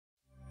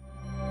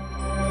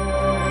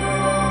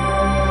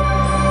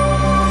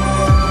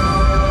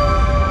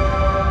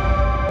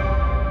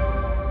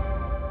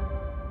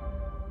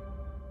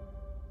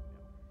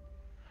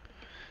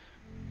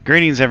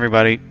Greetings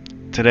everybody.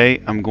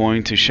 Today I'm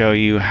going to show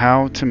you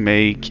how to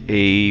make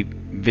a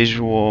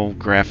visual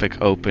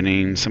graphic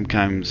opening.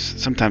 Sometimes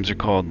they're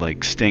called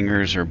like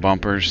stingers or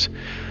bumpers.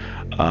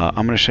 I'm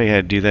going to show you how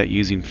to do that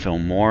using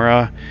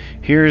Filmora.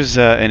 Here's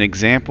an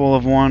example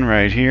of one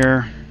right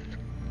here.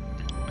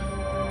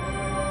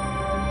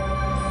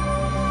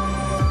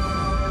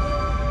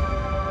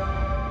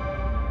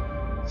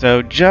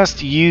 So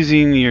just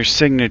using your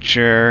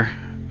signature,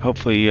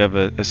 hopefully you have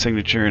a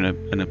signature in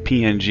a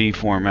PNG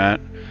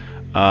format.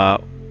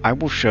 I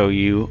will show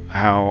you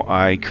how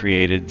I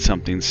created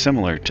something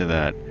similar to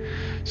that.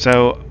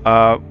 So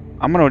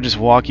I'm going to just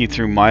walk you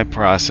through my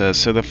process.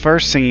 So the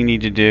first thing you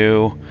need to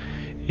do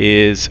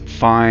is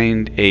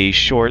find a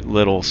short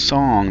little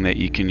song that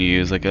you can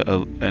use, like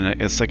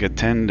it's like a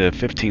 10 to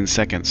 15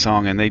 second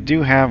song, and they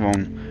do have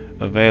them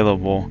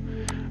available.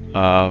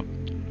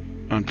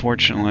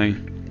 Unfortunately,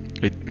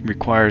 it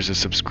requires a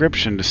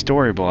subscription to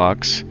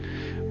Storyblocks,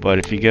 but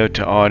if you go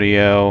to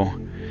audio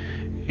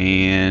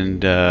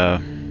and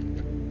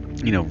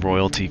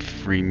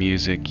royalty-free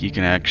music, you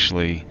can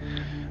actually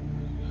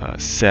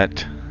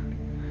set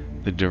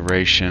the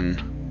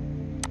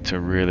duration to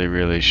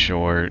really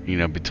short,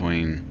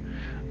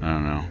 between, I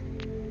don't know,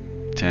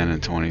 10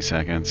 and 20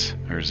 seconds,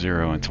 or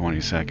 0 and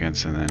 20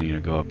 seconds, and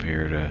then go up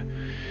here to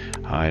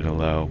high to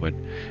low. But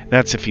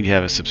that's if you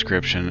have a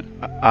subscription.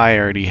 I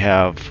already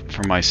have,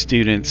 for my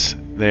students,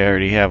 they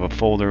already have a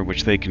folder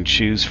which they can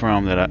choose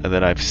from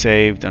that I've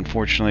saved.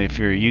 Unfortunately, if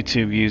you're a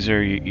YouTube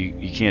user,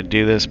 you can't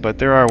do this, but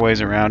there are ways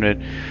around it.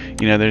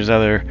 There's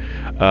other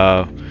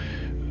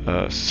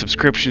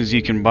subscriptions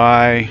you can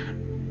buy,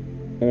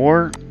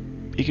 or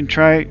you can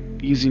try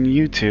using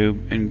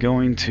YouTube and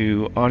going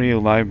to Audio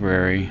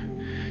Library.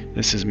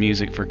 This is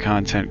music for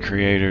content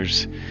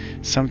creators.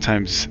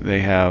 Sometimes they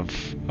have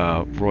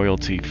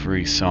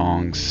royalty-free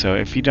songs. So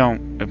if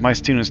my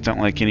students don't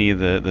like any of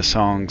the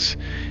songs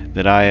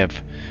that I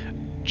have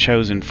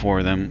chosen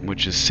for them,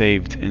 which is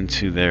saved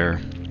into their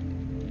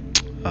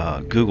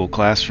Google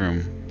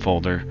Classroom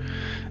folder,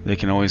 they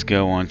can always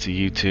go onto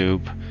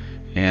YouTube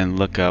and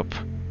look up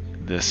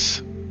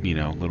this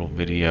little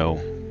video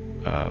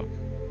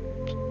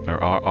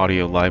or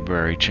audio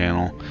library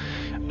channel.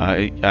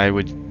 I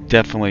would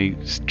definitely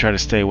try to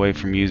stay away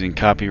from using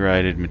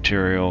copyrighted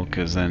material,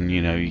 because then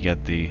you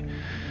get the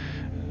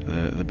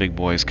big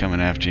boys coming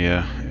after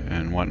you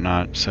and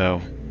whatnot.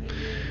 So,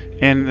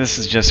 and this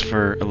is just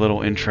for a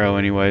little intro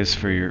anyways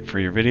for your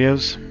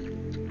videos.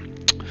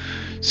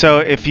 So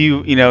if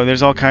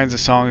there's all kinds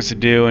of songs to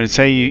do, and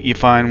say you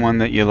find one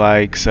that you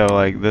like, so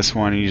like this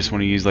one, you just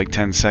want to use like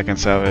 10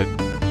 seconds of it.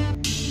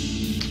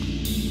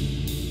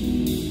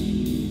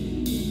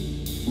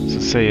 So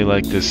say you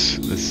like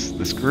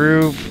this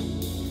groove,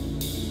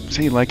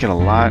 say you like it a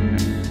lot,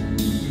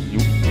 you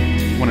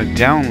want to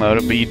download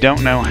it, but you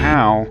don't know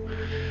how.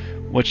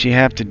 What you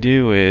have to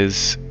do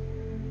is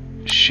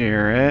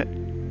share it.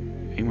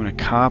 You want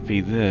to copy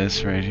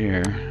this right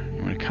here.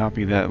 You want to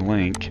copy that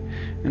link,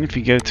 and if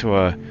you go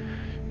to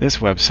this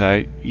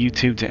website,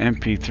 YouTube to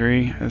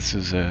MP3, this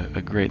is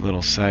a great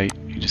little site.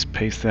 You just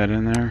paste that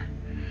in there.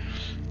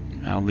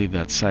 I'll leave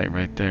that site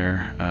right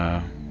there.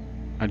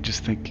 I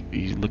just think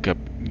you look up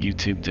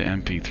YouTube to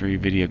MP3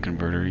 video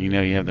converter. You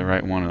have the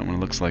right one when it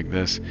looks like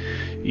this.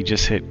 You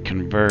just hit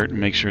convert and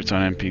make sure it's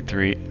on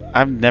MP3.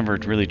 I've never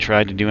really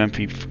tried to do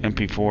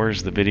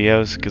MP4s, the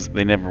videos, because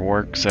they never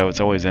work, so it's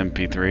always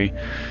MP3.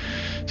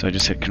 So I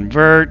just hit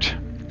convert.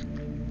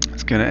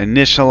 It's going to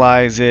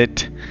initialize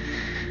it,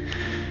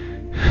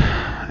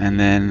 and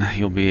then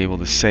you'll be able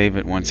to save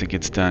it once it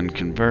gets done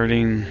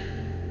converting.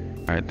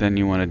 Alright, then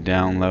you want to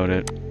download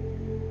it,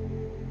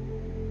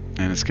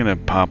 and it's going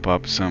to pop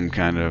up some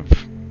kind of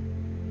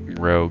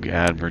rogue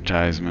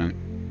advertisement,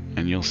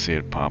 and you'll see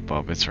it pop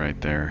up. It's right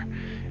there.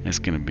 It's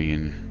going to be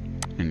in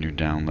your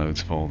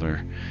downloads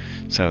folder.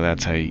 So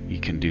that's how you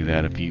can do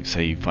that if you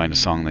say you find a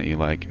song that you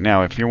like.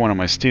 Now if you're one of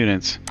my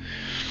students,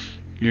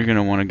 you're going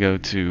to want to go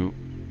to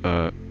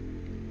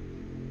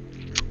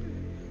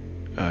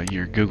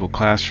your Google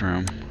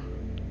Classroom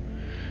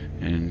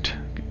and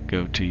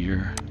go to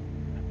your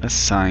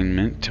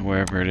assignment, to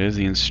wherever it is,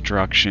 the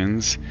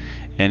instructions,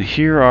 and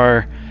here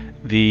are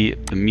the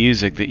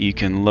music that you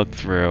can look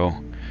through.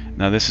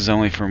 Now this is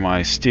only for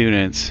my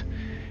students,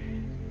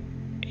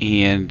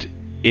 and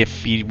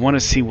if you want to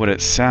see what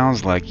it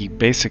sounds like, you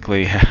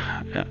basically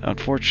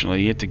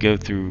unfortunately you have to go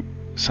through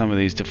some of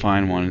these to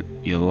find one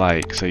you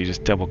like. So you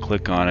just double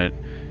click on it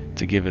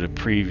to give it a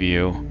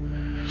preview,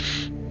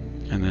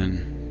 and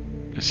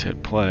then just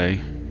hit play.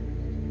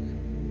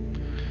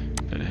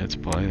 Then it hits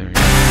play. There you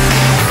go.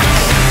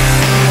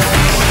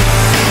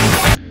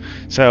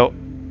 So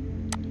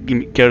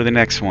go to the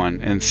next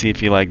one and see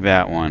if you like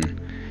that one.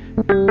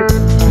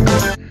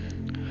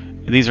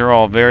 These are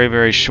all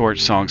very short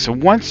songs. So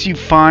once you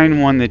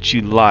find one that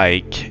you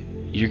like,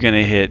 you're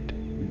gonna hit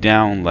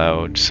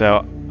download.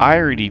 So I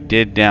already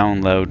did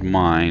download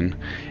mine,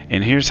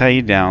 and here's how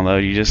you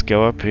download. You just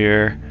go up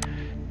here,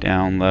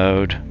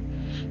 download,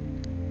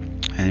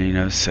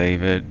 and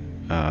save it.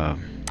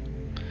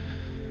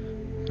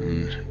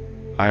 And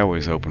I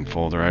always open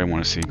folder. I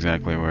want to see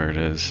exactly where it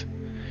is.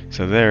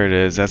 So there it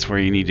is. That's where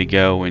you need to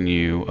go when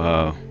you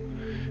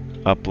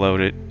upload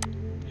it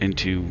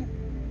into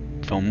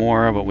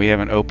Filmora, but we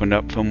haven't opened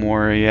up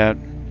Filmora yet.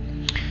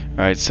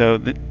 Alright, so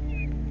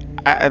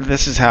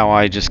this is how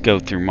I just go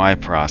through my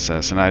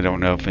process, and I don't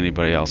know if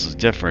anybody else is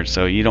different,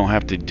 so you don't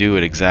have to do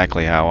it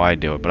exactly how I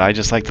do it, but I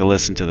just like to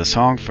listen to the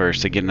song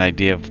first to get an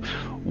idea of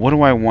what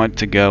do I want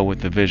to go with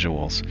the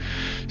visuals.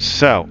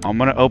 So I'm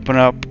going to open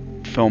up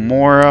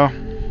Filmora,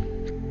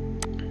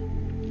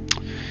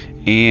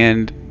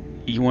 and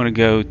you want to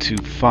go to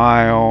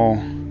File,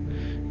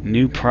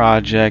 New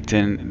Project,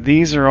 and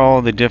these are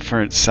all the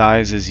different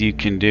sizes you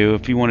can do.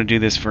 If you want to do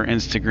this for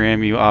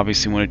Instagram, you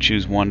obviously want to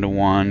choose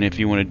 1:1. If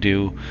you want to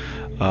do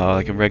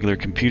like a regular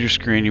computer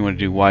screen, you want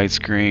to do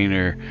widescreen,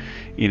 or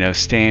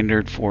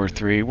standard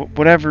 4:3,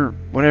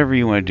 whatever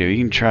you want to do. You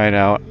can try it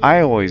out.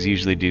 I always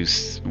usually do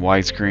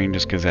widescreen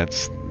just because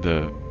that's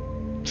the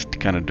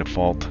kind of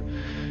default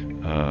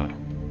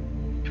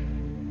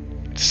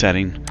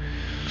setting.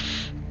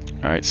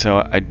 Alright,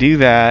 so I do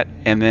that,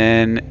 and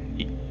then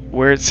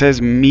where it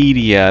says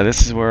media,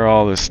 this is where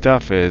all this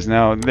stuff is.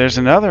 Now there's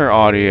another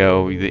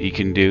audio that you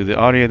can do, the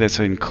audio that's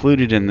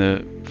included in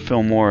the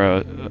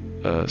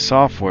Filmora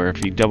software.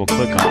 If you double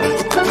click on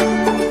it,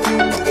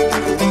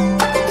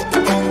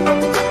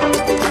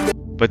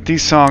 but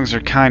these songs are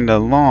kinda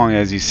long.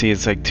 As you see,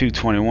 it's like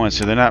 2:21,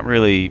 so they're not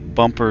really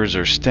bumpers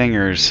or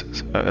stingers.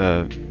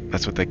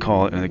 That's what they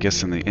call it, I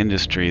guess, in the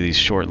industry, these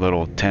short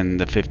little 10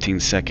 to 15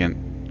 second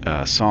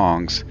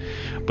songs.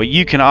 But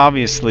you can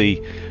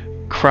obviously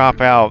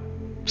crop out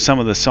some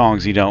of the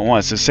songs you don't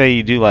want. So say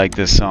you do like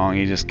this song,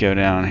 you just go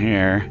down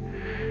here.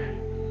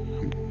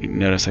 You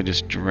notice I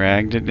just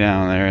dragged it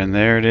down there, and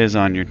there it is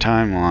on your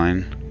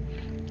timeline.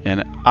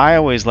 And I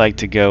always like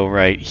to go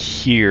right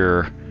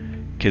here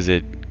because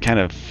it kind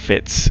of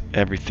fits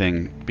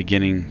everything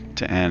beginning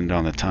to end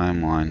on the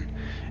timeline.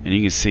 And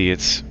you can see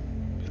it's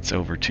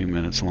over 2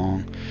 minutes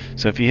long.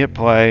 So if you hit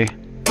play,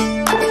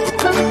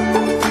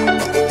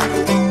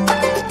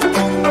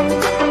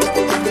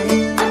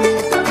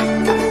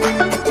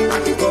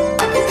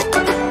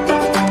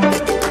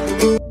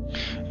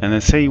 and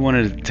then say you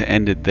wanted to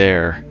end it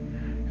there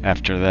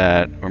after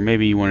that, or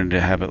maybe you wanted to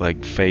have it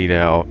like fade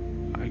out.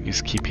 I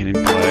just keep hitting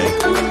play.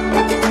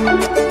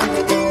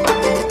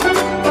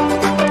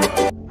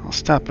 I'll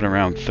stop it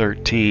around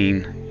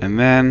 13, and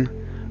then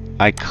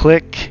I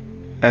click.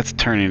 That's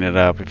turning it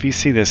up. If you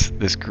see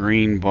this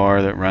green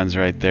bar that runs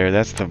right there,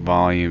 that's the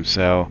volume.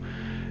 So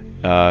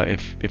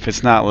if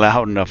it's not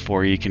loud enough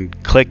for you, you can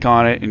click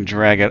on it and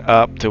drag it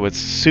up till it's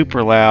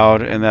super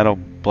loud, and that'll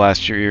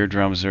blast your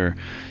eardrums. Or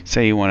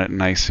say you want it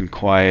nice and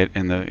quiet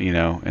in the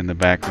in the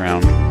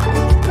background.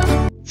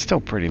 It's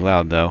still pretty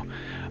loud though.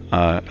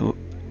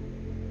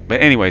 But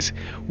anyways,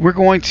 we're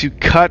going to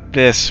cut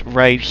this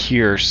right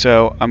here.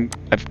 So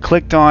I've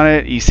clicked on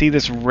it. You see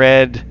this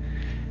red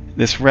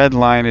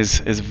line is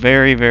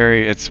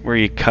very, it's where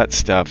you cut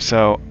stuff.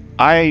 So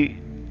I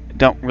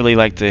don't really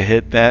like to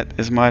hit that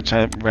as much.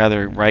 I'd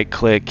rather right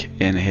click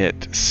and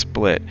hit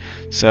split.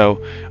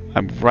 So I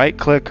right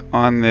click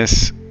on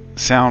this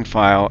sound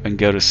file and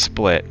go to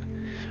split.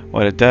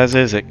 What it does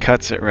is it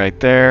cuts it right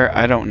there.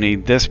 I don't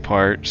need this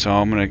part,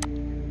 so you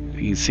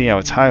can see how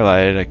it's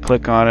highlighted. I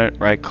click on it,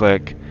 right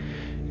click,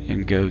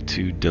 and go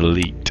to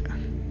delete.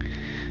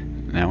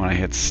 Now when I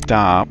hit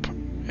stop,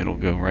 it'll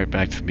go right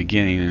back to the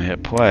beginning and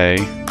hit play.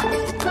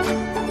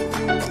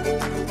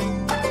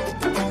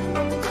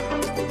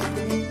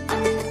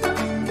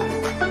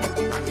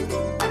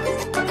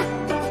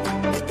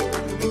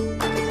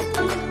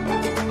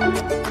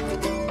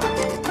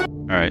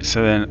 Alright,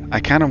 so then I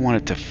kind of want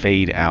it to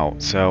fade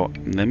out. So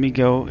let me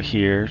go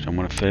here. I'm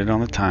going to fit it on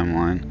the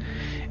timeline.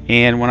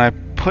 And when I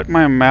put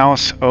my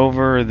mouse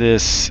over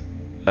this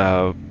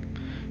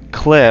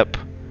clip,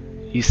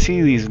 you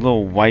see these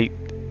little white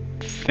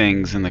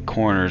things in the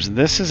corners.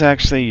 This is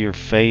actually your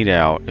fade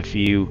out. If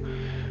you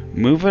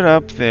move it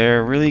up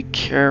there really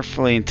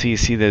carefully until you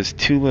see those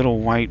two little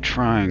white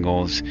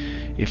triangles,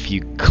 if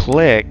you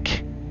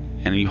click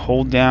and you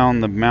hold down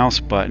the mouse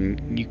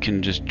button, you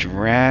can just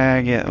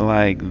drag it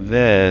like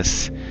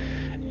this,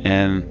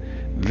 and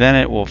then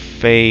it will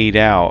fade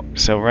out.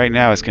 So right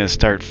now it's going to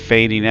start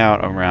fading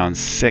out around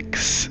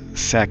 6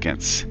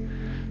 seconds.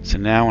 So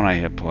now when I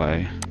hit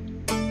play,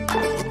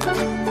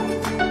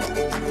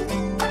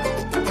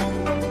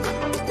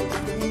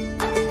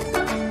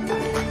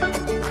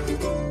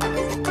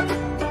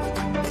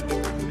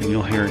 and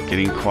you'll hear it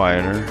getting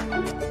quieter.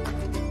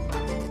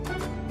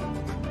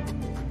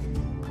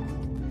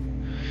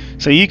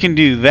 So you can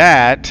do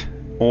that,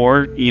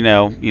 or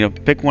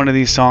pick one of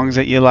these songs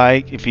that you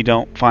like. If you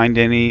don't find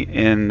any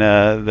in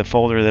the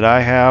folder that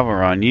I have,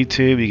 or on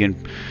YouTube,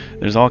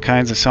 there's all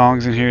kinds of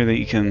songs in here that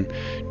you can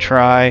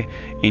try,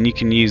 and you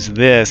can use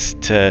this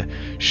to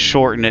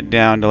shorten it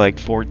down to like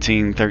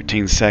 13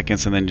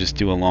 seconds, and then just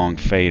do a long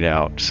fade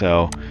out.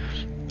 So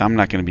I'm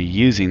not going to be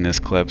using this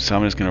clip, so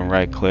I'm just going to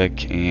right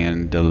click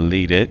and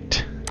delete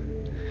it.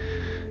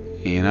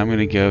 and I'm going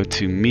to go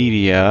to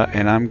media,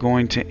 and I'm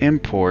going to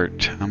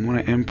import. I'm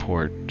going to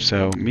import.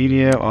 So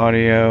media,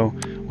 audio,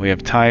 we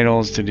have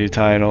titles to do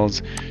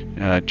titles.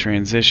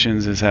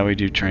 Transitions is how we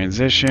do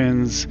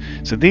transitions.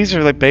 So these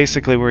are like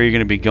basically where you're going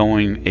to be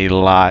going a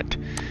lot,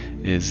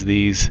 is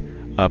these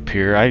up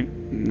here. I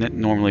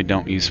normally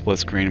don't use split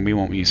screen. We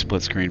won't use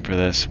split screen for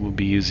this. We'll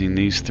be using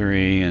these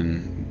three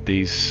and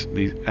these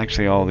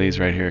actually all these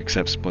right here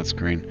except split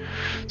screen.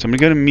 So I'm going to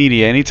go to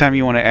media. Anytime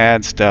you want to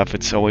add stuff,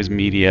 it's always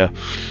media.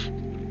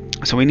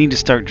 So we need to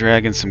start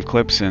dragging some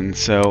clips in.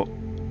 So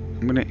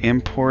I'm going to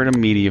import a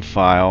media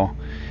file,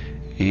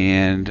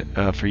 and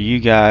for you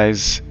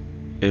guys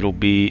it'll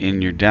be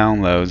in your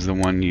downloads, the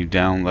one you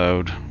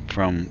download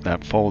from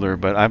that folder,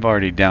 but I've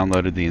already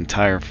downloaded the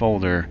entire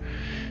folder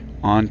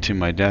onto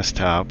my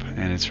desktop,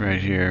 and it's right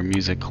here,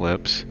 music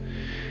clips,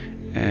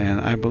 and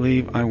I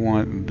believe I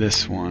want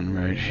this one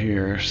right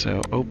here.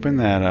 So open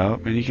that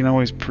up, and you can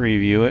always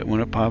preview it when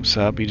it pops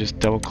up. You just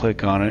double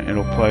click on it,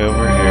 it'll play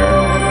over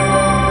here.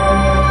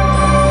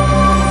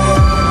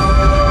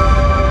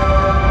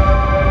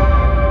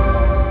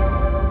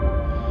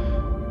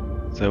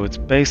 So it's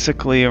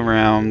basically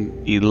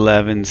around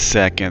 11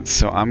 seconds.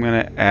 So I'm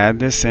going to add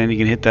this in. You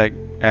can hit that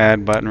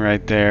add button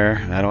right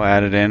there. That'll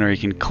add it in, or you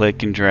can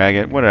click and drag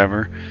it,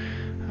 whatever.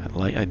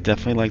 I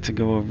definitely like to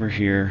go over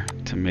here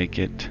to make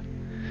it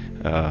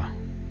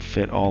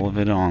fit all of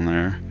it on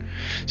there.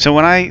 So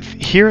when I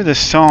hear the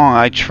song,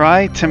 I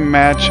try to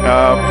match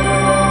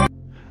up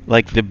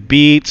like the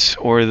beats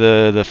or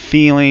the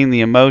feeling,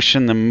 the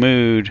emotion, the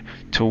mood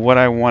to what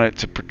I want it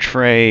to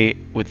portray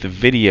with the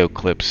video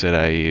clips that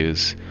I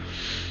use.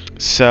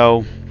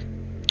 So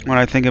when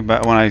I think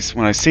about when I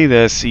see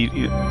this,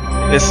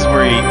 this is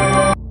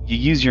where you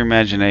use your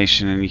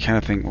imagination, and you kind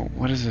of think, well,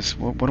 what is this?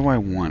 What do I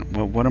want?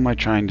 What am I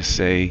trying to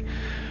say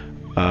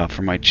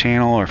for my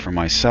channel or for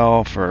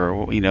myself? Or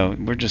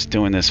we're just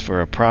doing this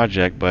for a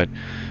project, but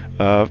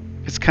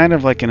it's kind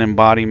of like an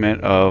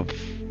embodiment of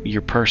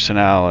your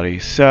personality.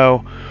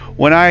 So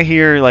when I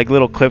hear like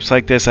little clips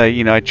like this,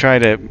 I try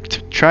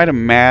to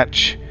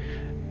match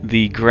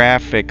the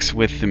graphics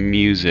with the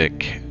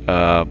music.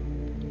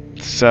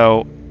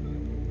 So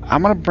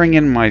I'm gonna bring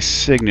in my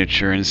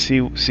signature and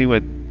see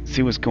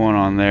what's going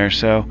on there.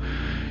 So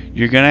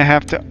you're gonna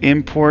have to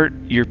import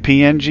your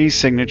PNG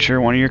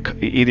signature,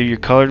 either your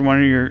colored one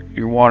or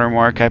your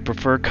watermark. I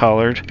prefer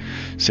colored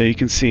so you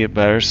can see it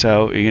better.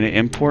 So you're gonna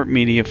import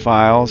media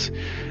files,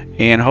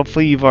 and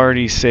hopefully you've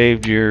already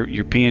saved your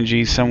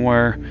PNG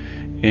somewhere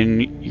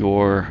in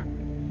your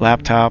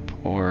laptop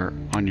or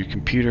on your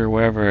computer,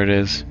 wherever it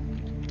is.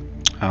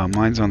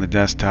 Mine's on the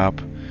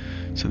desktop.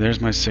 So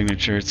there's my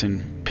signature. It's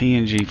in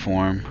PNG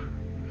form.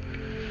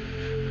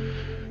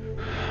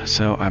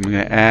 So I'm going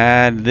to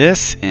add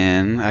this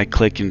in. I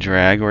click and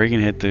drag, or you can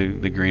hit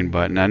the green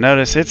button. Now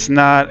notice it's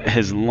not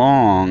as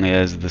long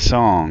as the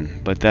song,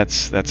 but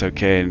that's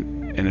okay.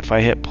 And if I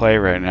hit play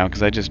right now,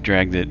 because I just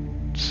dragged it,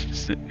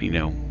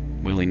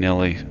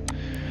 willy-nilly.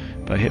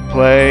 If I hit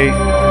play,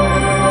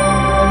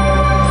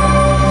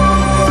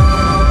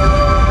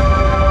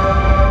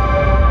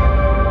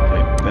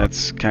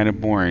 that's kind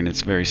of boring.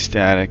 It's very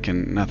static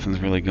and nothing's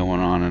really going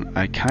on, and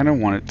I kind of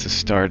want it to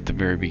start at the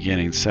very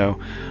beginning. So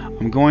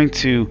I'm going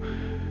to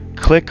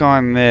click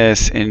on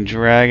this and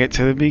drag it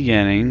to the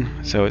beginning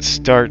so it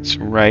starts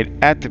right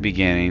at the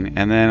beginning,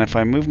 and then if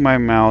I move my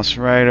mouse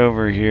right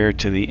over here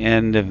to the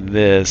end of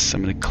this,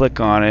 I'm going to click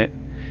on it.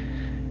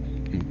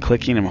 I'm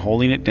clicking, I'm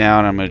holding it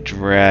down, I'm going to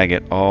drag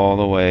it all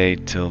the way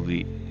till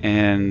the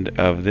end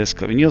of this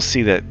clip, and you'll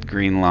see that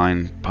green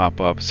line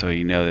pop up, so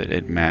you know that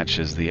it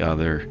matches the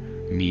other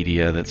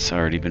media that's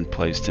already been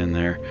placed in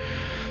there.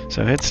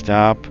 So hit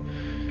stop,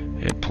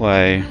 hit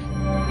play.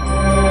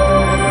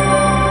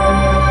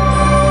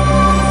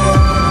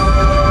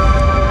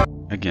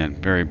 Again,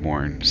 very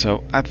boring.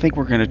 So I think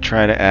we're going to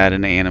try to add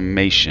an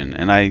animation,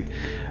 and I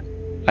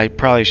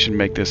probably should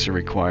make this a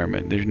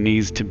requirement. There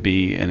needs to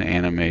be an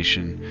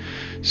animation.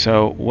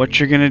 So what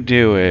you're going to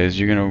do is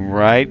you're going to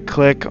right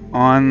click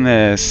on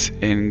this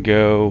and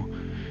go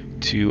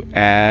to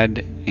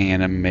add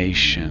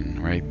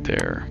animation right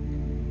there.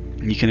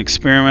 You can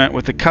experiment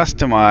with the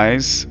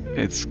customize.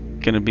 It's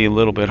going to be a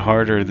little bit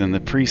harder than the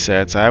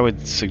presets. I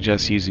would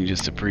suggest using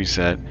just a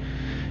preset,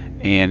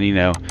 and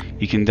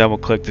you can double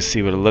click to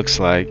see what it looks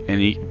like,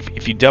 and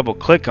if you double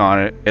click on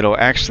it, it'll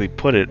actually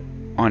put it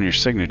on your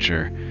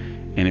signature,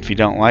 and if you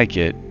don't like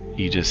it,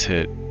 you just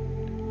hit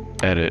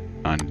edit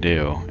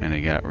undo and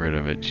it got rid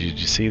of it. Did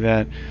you see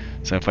that?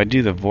 So if I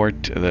do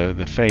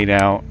the fade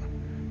out,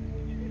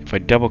 if I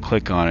double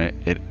click on it,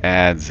 it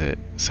adds it.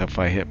 So if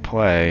I hit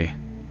play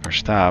or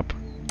stop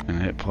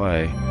and hit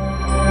play,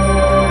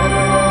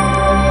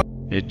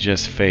 it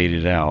just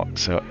faded out.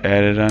 So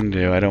edit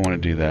undo, I don't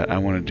want to do that. I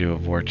want to do a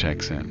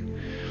vortex in.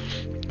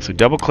 So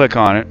double click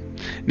on it.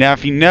 Now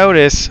if you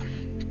notice,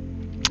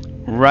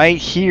 right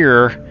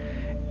here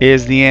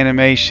is the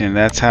animation.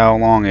 That's how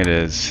long it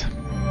is.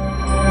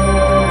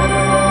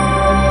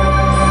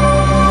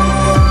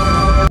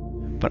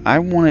 But I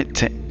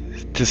want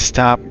it to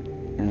stop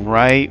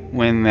right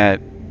when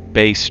that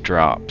bass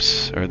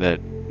drops, or that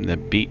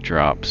beat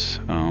drops,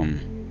 and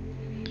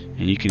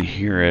you can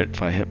hear it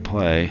if I hit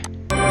play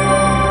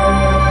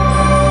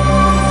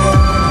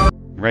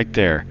right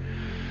there.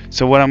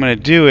 So what I'm going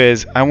to do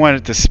is I want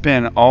it to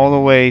spin all the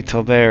way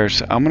till there.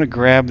 So I'm going to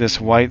grab this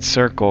white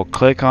circle,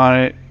 click on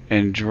it,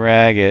 and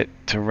drag it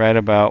to right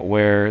about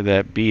where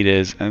that beat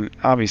is. And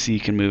obviously you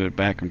can move it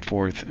back and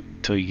forth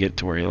until you get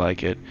to where you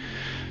like it.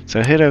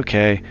 So hit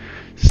OK,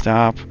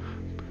 stop,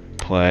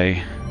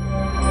 play.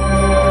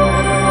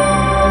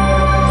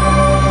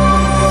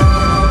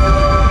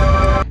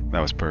 That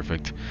was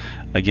perfect.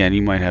 Again,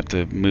 you might have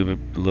to move it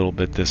a little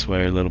bit this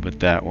way, a little bit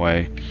that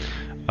way.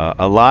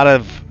 A lot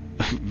of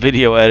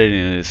video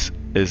editing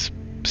is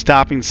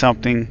stopping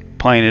something,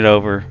 playing it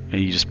over, and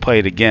you just play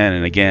it again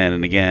and again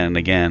and again and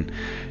again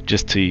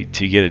just to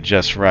get it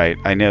just right.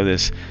 I know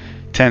this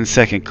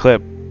 10-second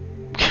clip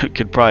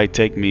could probably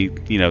take me,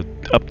 you know,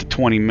 up to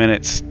 20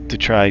 minutes to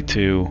try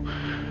to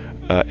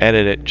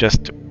edit it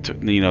just to,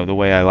 you know, the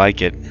way I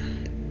like it.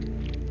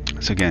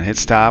 So again, hit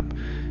stop,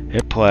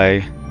 hit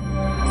play.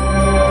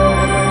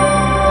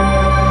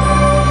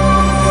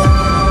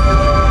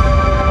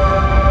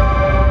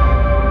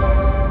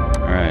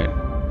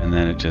 And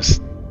then it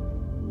just,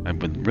 I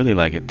would really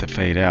like it to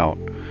fade out.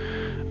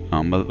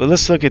 But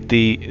let's look at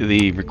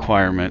the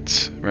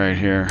requirements right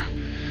here.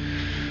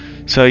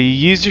 So you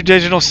used your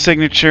digital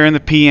signature in the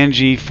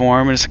PNG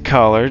form, and it's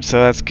colored, so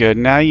that's good.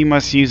 Now you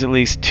must use at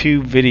least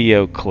 2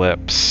 video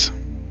clips.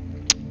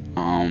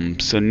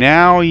 So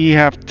now you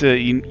have to,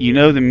 you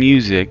know the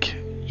music,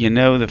 you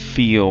know the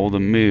feel, the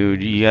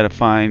mood. You got to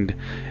find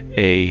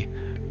a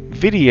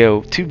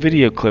video, 2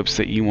 video clips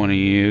that you want to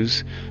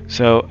use.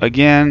 So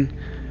again,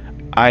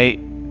 I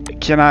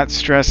cannot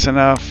stress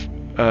enough,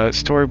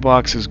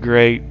 Storyblocks is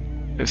great,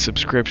 a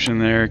subscription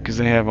there, because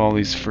they have all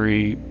these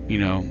free, you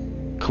know,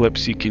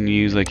 clips you can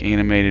use, like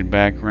animated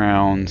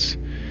backgrounds,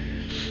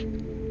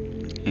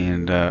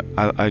 and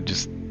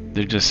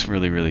they're just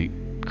really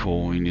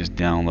cool. You can just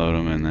download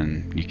them and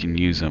then you can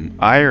use them.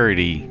 I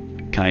already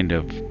kind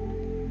of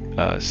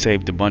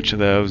saved a bunch of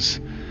those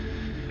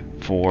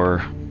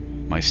for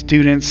my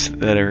students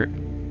that are,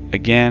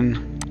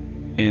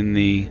 again, in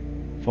the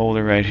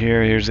folder right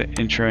here. Here's an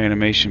intro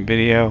animation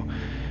video,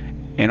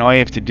 and all you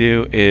have to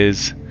do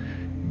is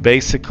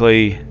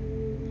basically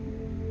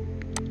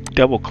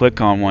double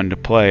click on one to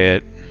play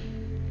it,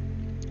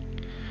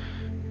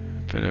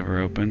 if it ever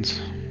opens,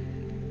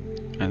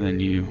 and then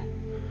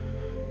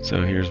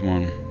so here's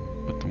one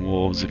with the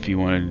wolves. If you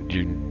wanted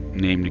your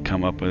name to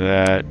come up with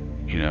that,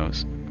 you know,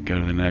 go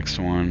to the next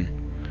one.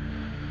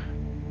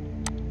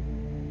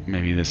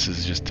 Maybe this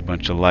is just a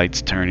bunch of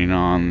lights turning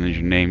on and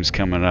your name's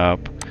coming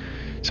up.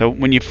 So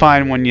when you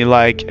find one you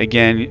like,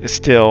 again,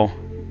 still,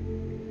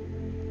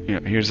 you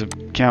know, here's a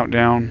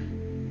countdown.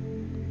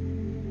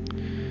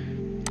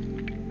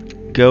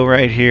 Go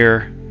right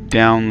here,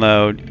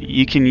 download.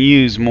 You can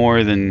use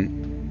more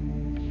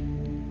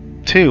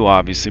than 2,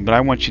 obviously, but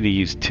I want you to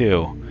use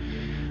 2.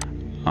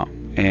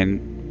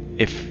 And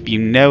if you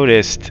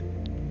noticed,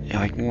 you're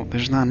like, well,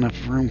 there's not enough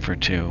room for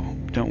 2.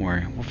 Don't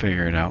worry, we'll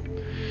figure it out.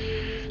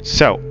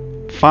 So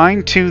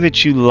find 2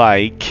 that you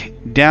like,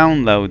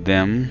 download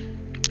them.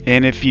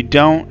 And if you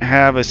don't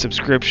have a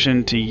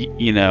subscription to,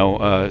 you know,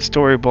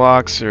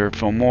 Storyblocks or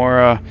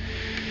Filmora,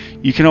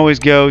 you can always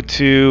go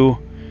to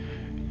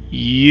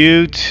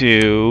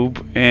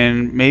YouTube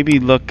and maybe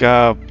look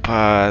up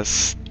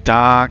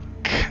stock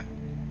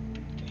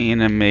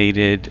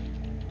animated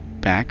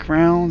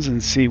backgrounds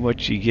and see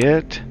what you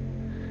get.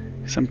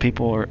 Some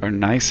people are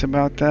nice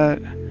about that.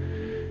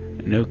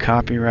 No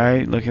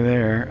copyright. Look at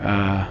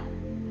there.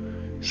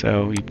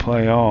 So you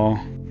play all.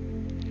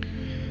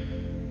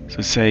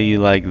 So say you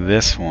like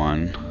this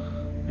one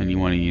and you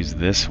want to use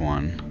this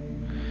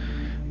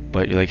one,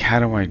 but you're like, how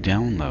do I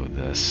download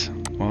this?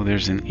 Well,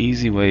 there's an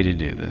easy way to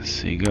do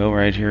this. So you go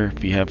right here,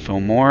 if you have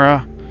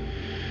Filmora,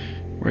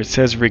 where it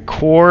says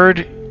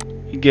record,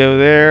 you go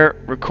there,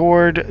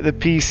 record the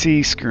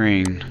PC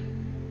screen.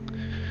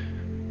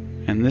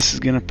 And this is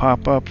going to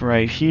pop up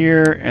right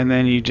here, and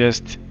then you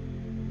just,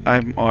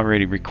 I'm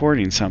already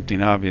recording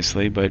something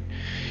obviously, but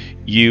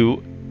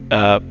you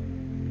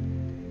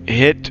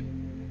hit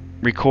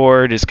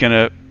record. It's going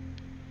to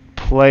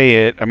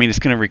play it, it's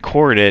going to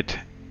record it,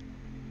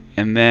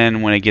 and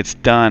then when it gets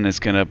done it's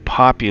going to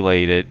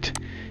populate it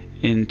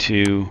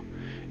into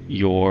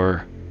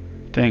your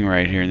thing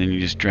right here, and then you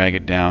just drag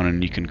it down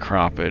and you can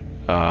crop it.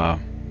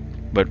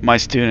 But my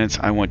students,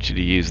 I want you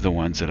to use the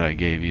ones that I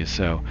gave you.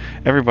 So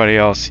everybody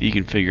else, you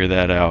can figure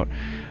that out.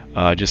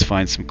 Just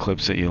find some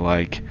clips that you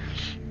like.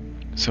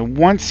 So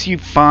once you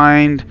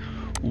find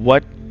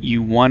what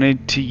you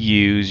wanted to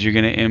use, you're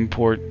going to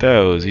import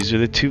those. These are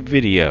the 2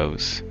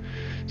 videos.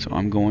 So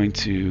I'm going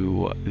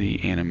to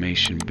the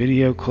animation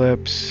video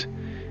clips,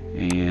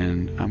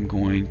 and I'm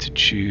going to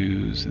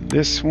choose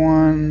this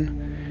one,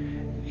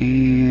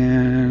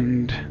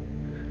 and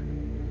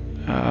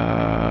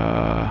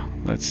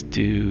let's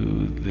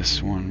do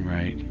this one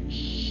right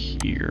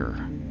here.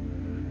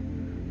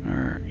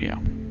 Or yeah.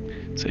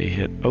 So you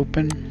hit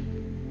open.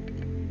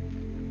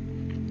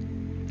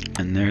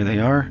 And there they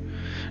are.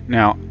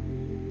 Now,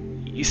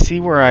 you see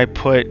where I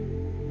put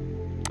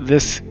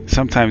this?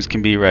 Sometimes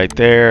can be right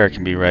there, it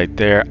can be right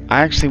there.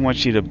 I actually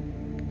want you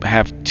to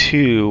have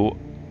two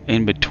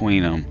in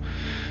between them.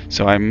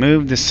 So I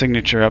moved the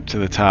signature up to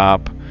the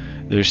top.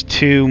 There's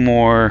two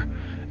more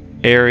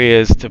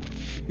areas to,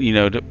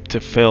 to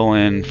fill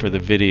in for the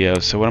video.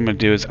 So what I'm going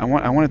to do is I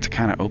want it to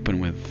kind of open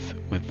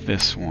with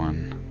this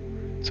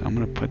one. So I'm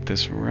going to put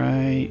this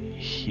right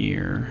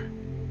here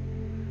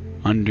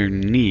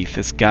underneath.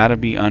 It's got to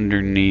be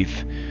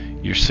underneath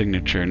your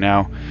signature.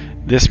 Now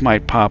this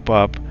might pop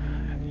up.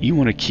 You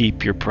want to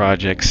keep your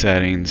project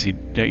settings.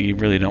 You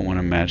really don't want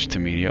to match to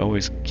media.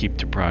 Always keep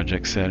the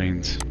project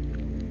settings.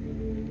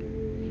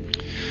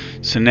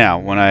 So now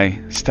when I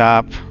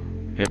stop,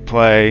 hit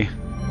play,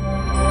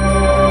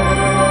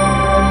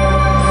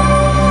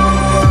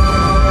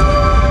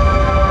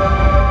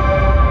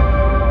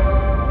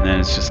 and then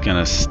it's just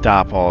gonna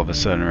stop all of a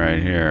sudden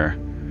right here.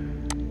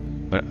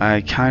 But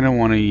I kind of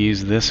want to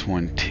use this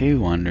one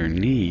too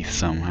underneath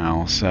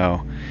somehow.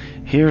 So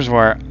here's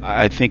where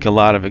I think a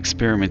lot of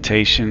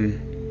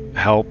experimentation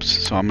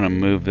helps. So I'm going to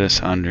move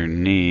this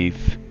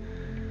underneath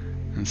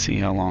and see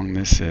how long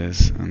this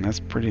is. And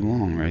that's pretty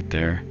long right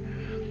there.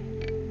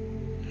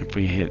 If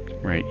we hit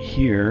right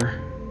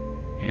here,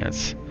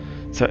 yes.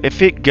 So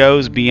if it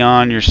goes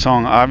beyond your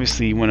song,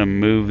 obviously you want to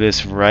move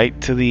this right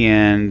to the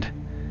end,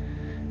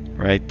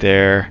 right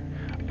there.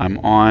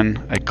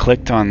 I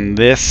clicked on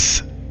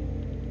this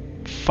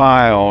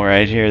file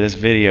right here, this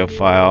video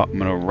file. I'm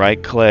going to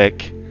right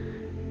click,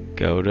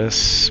 go to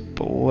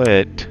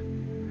split.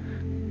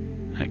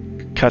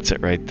 It cuts it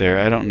right there.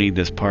 I don't need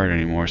this part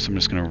anymore, so I'm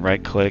just going to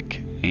right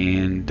click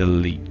and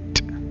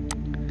delete.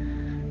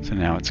 So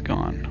now it's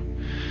gone.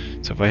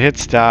 So if I hit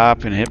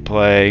stop and hit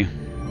play,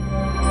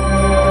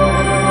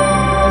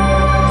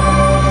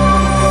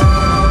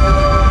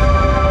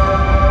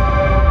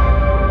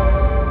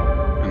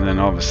 and then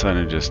all of a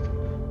sudden it just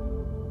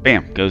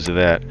bam goes to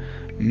that.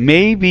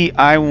 Maybe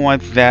I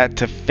want that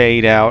to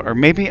fade out, or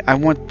maybe I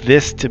want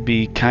this to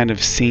be kind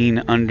of seen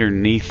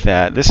underneath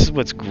that. This is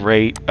what's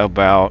great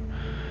about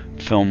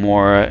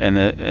Filmora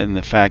and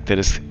the fact that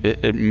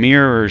it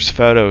mirrors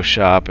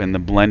Photoshop and the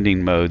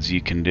blending modes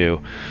you can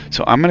do.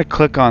 So I'm going to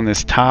click on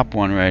this top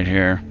one right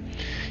here.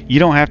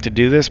 You don't have to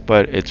do this,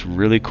 but it's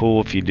really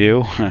cool if you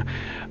do.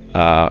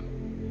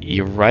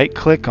 You right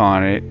click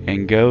on it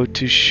and go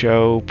to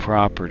show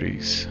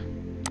properties.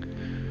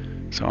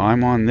 So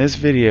I'm on this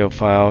video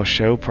file,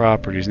 show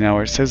properties. Now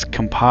where it says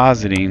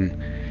compositing,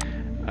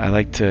 I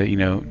like to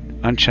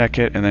uncheck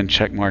it and then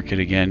check mark it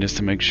again just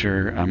to make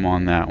sure I'm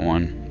on that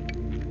one.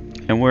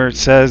 And where it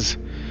says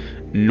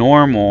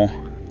normal,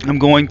 I'm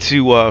going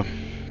to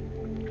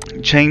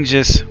change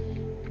this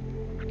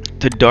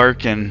to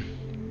darken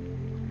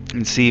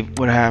and see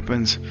what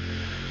happens,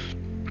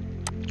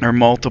 or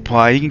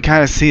multiply. You can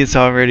kind of see it's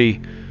already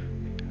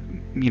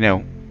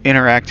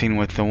interacting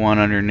with the one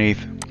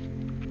underneath.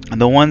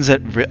 The ones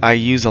that I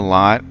use a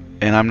lot,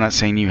 and I'm not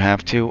saying you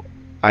have to,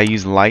 I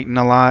use lighten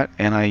a lot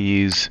and I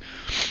use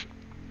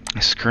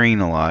screen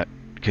a lot,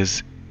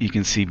 because you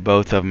can see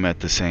both of them at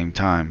the same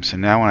time. So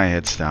now when I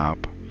hit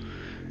stop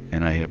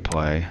and I hit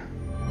play,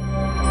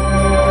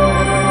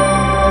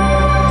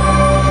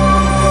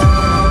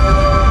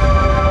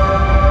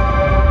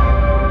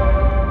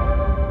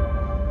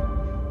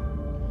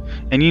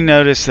 and you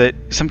notice that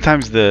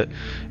sometimes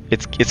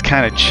it's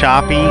kind of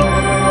choppy.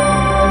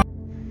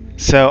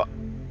 So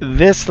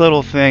this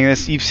little thing,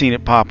 you've seen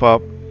it pop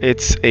up,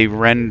 it's a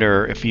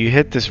render. If you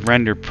hit this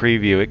render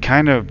preview, it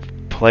kind of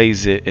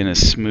plays it in a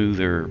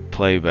smoother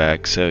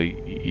playback, so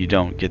you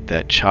don't get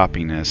that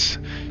choppiness.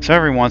 So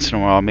every once in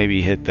a while,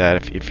 maybe hit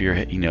that if you're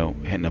hitting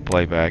a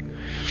playback.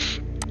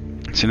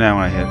 So now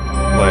when I hit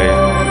play,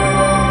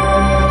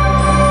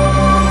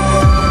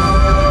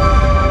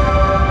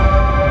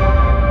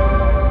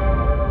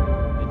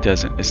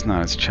 it's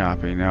not as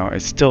choppy. Now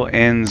it still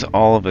ends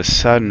all of a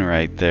sudden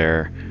right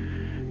there.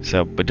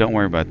 So, but don't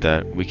worry about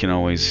that. We can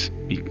always,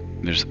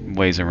 there's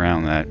ways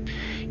around that.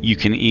 You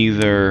can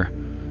either,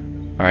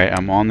 alright,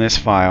 I'm on this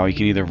file, you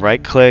can either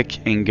right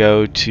click and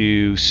go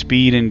to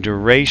speed and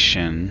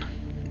duration,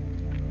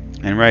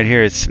 and right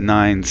here it's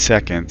 9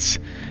 seconds,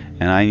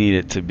 and I need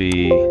it to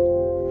be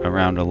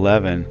around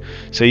 11.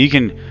 So you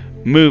can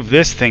move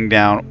this thing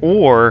down,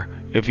 or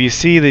if you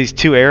see these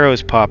two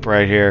arrows pop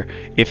right here,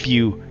 if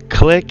you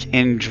click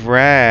and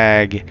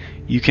drag,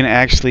 you can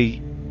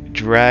actually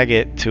drag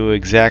it to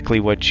exactly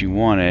what you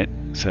want it.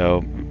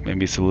 So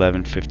maybe it's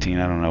 11:15,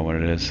 I don't know what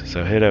it is.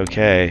 So hit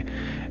OK,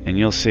 and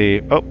you'll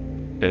see, oh,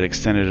 it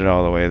extended it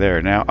all the way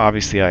there. Now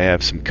obviously I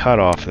have some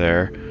cutoff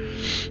there,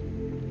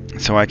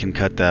 so I can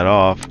cut that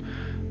off.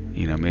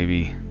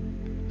 Maybe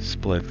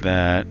split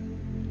that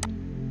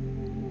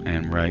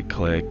and right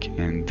click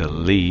and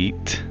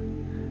delete.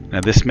 Now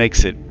this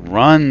makes it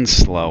run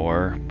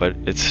slower, but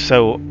it's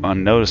so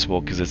unnoticeable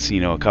because it's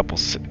a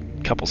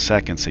couple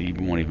seconds that you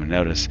won't even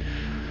notice.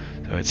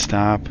 So hit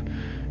stop,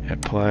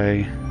 hit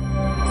play.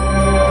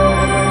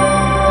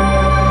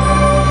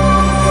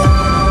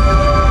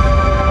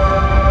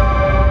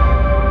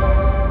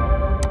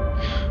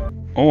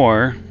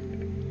 Or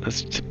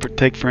let's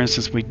take for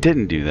instance we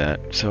didn't do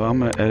that. So I'm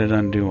going to edit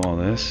undo all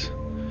this.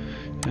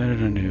 Edit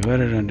undo,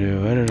 edit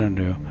undo, edit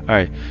undo.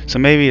 Alright, so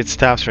maybe it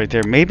stops right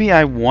there. Maybe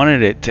I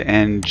wanted it to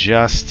end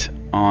just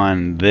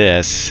on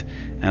this,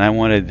 and I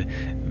wanted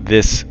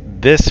this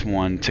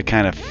one to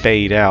kind of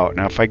fade out.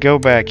 Now if I go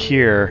back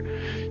here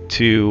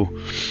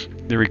to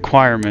the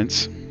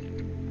requirements,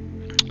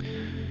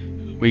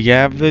 we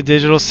have the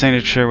digital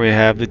signature, we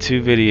have the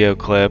 2 video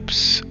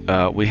clips.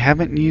 We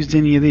haven't used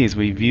any of these.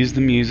 We've used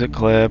the music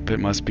clip. It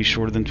must be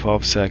shorter than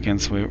 12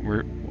 seconds.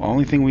 We're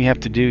only thing we have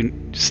to do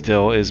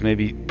still is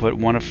maybe put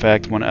one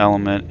effect, one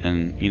element,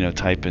 and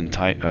type in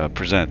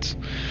presents.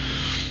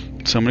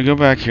 So I'm gonna go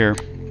back here,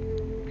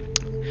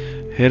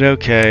 hit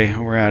OK.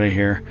 We're out of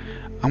here.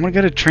 I'm gonna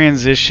go to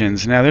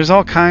transitions. Now there's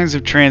all kinds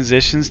of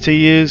transitions to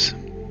use.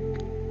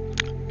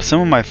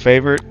 Some of my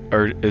favorite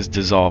is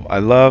dissolve. I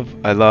love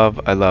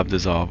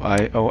dissolve.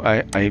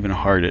 I even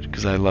heart it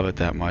because I love it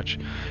that much.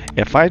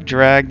 If I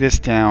drag this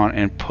down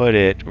and put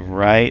it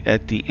right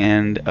at the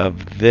end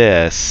of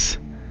this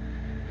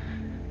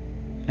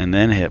and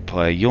then hit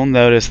play, you'll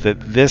notice that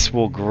this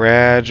will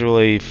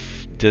gradually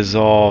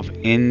dissolve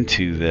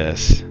into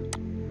this.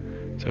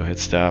 So hit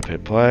stop,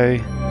 hit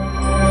play.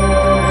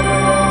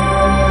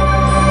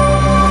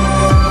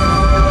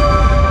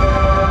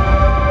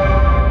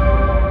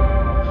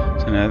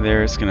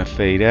 There it's going to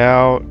fade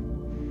out,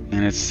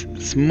 and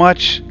it's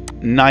much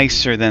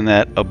nicer than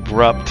that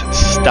abrupt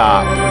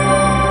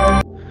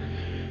stop.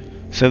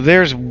 So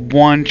there's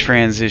one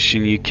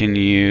transition you can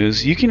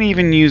use. You can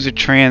even use a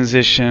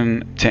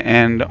transition to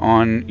end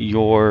on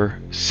your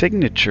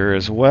signature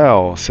as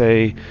well.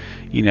 Say,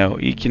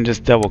 you can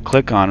just double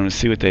click on them and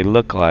see what they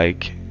look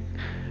like.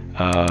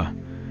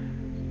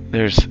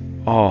 There's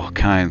all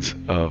kinds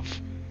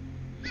of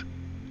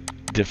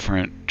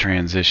different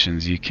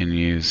transitions you can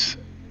use.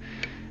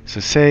 So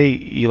say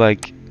you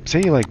like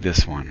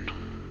this one.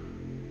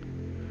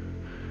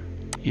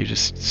 You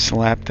just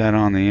slap that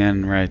on the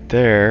end right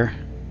there.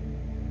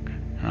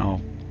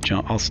 And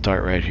I'll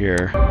start right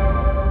here.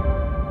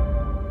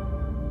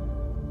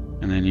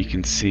 And then you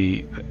can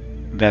see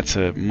that's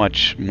a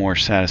much more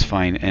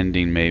satisfying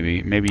ending.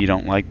 Maybe you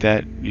don't like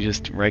that. You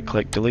just right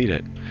click, delete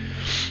it.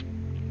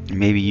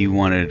 Maybe you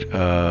wanted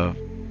a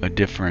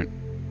different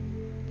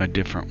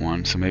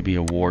one, so maybe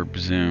a warp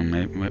zoom.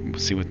 We'll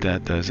see what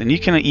that does. And you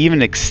can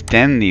even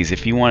extend these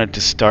if you wanted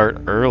to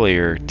start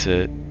earlier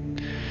to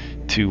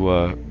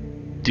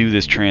do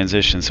this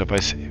transition. So if I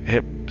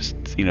hit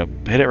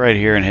it right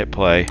here and hit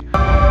play,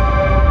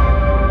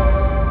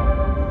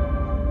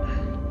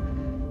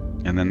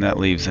 and then that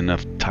leaves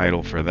enough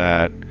title for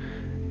that.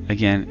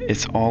 Again,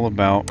 it's all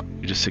about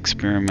just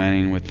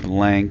experimenting with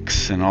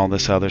lengths and all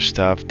this other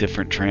stuff,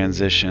 different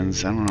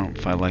transitions. I don't know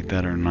if I like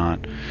that or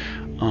not.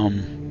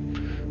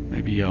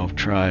 Maybe I'll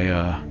try,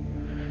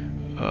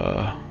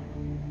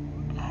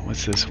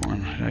 what's this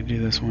one? Did I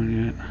do this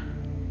one yet?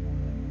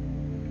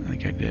 I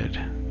think I did.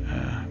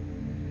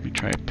 Let me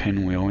try a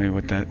pinwheel. Maybe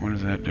what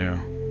does that do?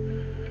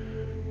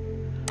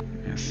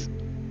 Yes.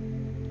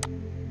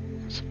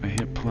 So if I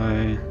hit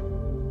play.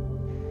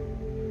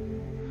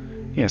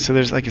 Yeah, so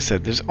there's, like I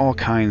said, there's all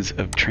kinds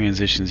of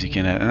transitions you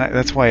can add. And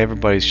that's why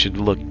everybody should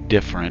look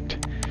different.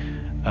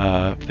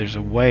 There's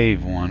a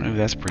wave one. Oh,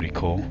 that's pretty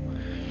cool.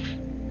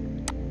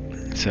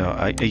 So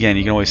again,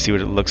 you can always see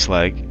what it looks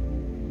like.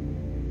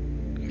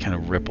 It kind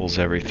of ripples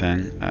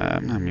everything.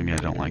 Maybe I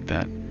don't like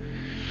that.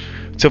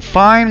 So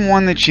find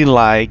one that you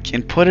like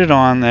and put it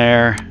on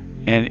there.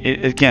 And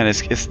again,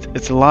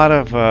 it's a lot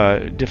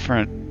of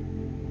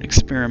different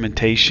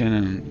experimentation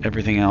and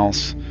everything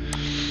else.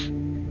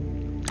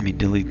 Let me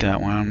delete that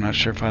one. I'm not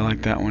sure if I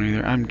like that one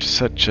either. I'm just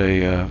such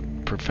a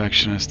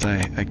perfectionist.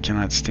 I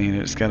cannot stand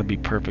it. It's got to be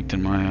perfect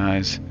in my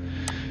eyes.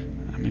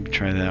 Maybe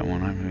try that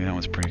one. Maybe that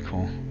one's pretty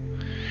cool.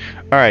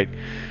 Alright,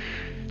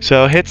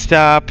 so hit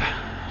stop,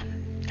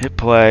 hit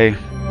play.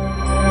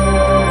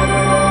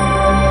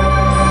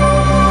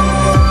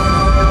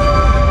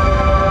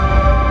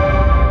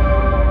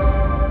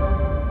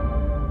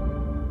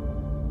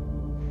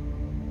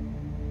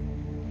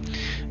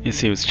 You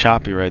see it's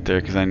choppy right there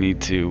because I need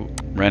to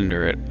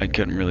render it. I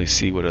couldn't really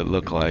see what it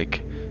looked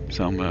like.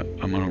 So I'm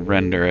gonna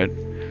render it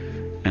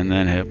and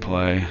then hit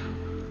play.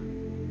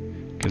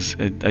 Because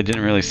I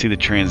didn't really see the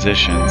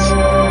transitions.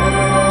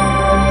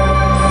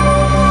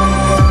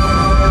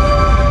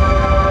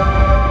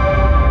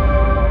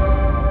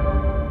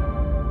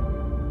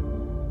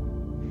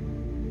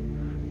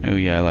 Oh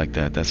yeah, I like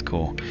that. That's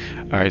cool.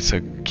 Alright, so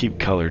keep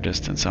color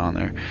distance on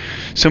there.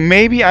 So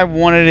maybe I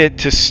wanted it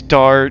to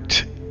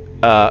start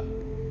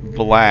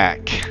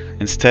black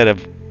instead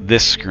of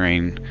this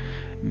screen.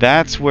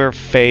 That's where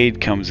fade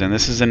comes in.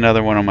 This is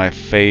another one of my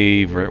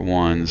favorite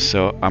ones.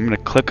 So I'm going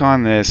to click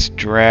on this,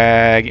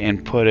 drag,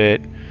 and put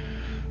it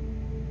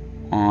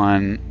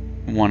on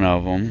one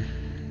of them.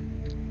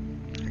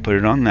 Put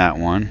it on that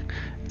one.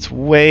 It's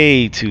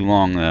way too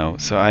long though,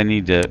 so I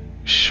need to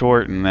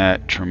shorten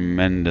that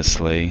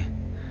tremendously.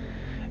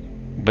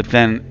 But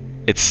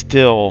then it's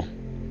still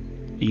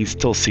you can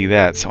still see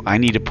that. So I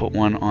need to put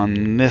one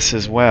on this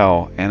as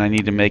well, and I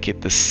need to make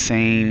it the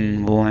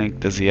same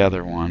length as the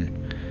other one.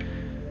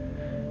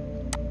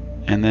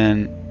 And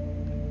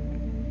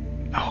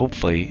then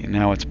hopefully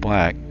now it's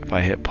black. If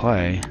I hit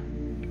play,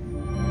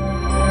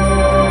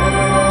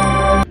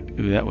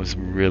 ooh, that was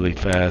really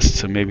fast.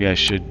 So maybe I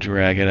should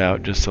drag it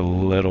out just a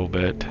little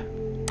bit,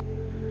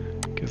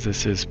 because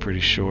this is pretty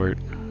short.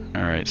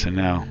 Alright, so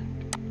now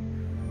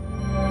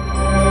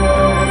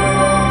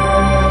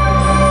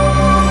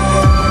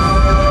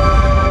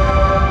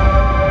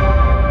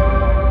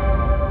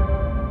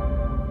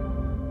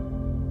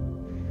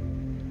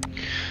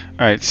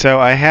alright, so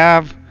I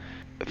have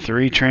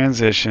 3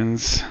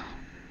 transitions.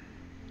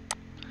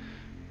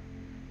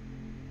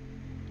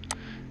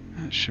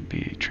 That should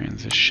be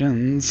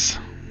transitions.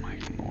 My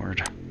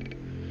lord.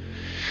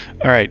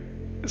 Alright,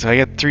 so I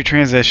got 3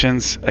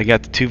 transitions. I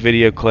got the 2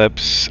 video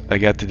clips. I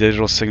got the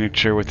digital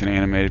signature with an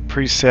animated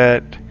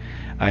preset.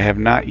 I have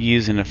not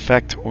used an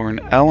effect or an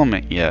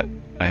element yet.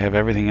 I have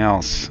everything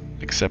else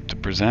except the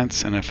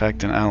presents, an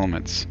effect, and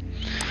elements.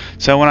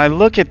 So when I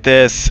look at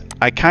this,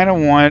 I kind of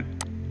want,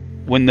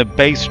 when the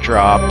bass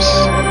drops,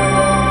 I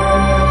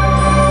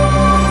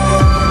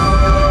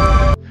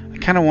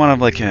kind of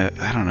want like a,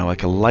 I don't know,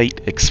 like a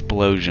light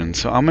explosion.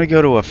 So I'm going to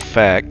go to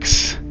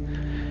effects,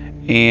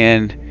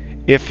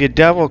 and if you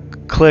double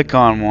click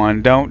on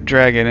one, don't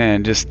drag it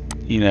in, just,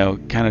 you know,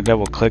 kind of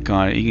double click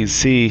on it. You can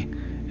see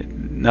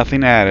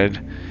nothing added.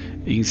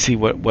 You can see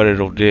what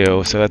it'll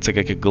do. So that's like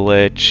a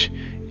glitch.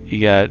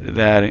 You got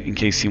that in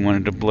case you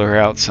wanted to blur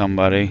out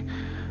somebody.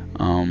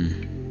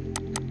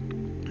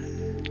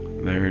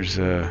 There's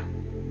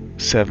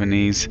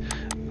 70s.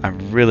 I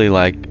really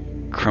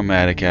like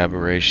chromatic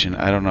aberration.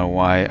 I don't know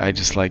why. I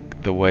just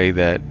like the way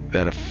that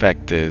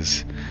effect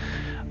is.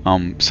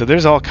 So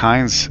there's all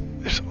kinds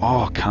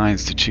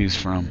to choose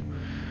from.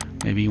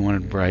 Maybe you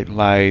wanted bright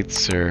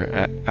lights,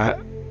 or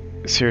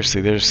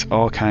seriously, there's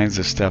all kinds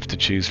of stuff to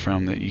choose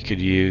from that you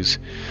could use.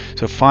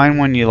 So find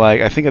one you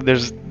like. I think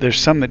there's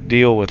some that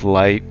deal with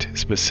light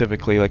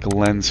specifically, like a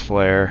lens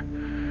flare.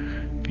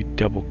 If you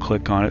double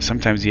click on it,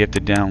 sometimes you have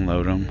to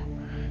download them.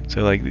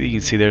 So like you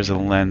can see there's a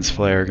lens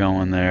flare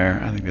going there.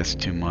 I think that's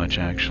too much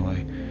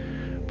actually.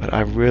 But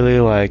I really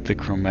like the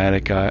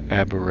chromatic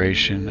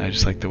aberration. I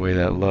just like the way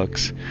that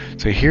looks.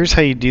 So here's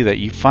how you do that.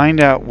 You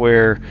find out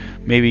where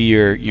maybe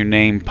your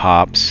name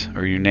pops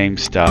or your name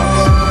stops.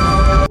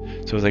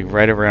 So it's like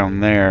right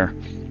around there.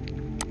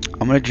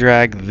 I'm going to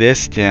drag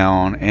this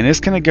down, and it's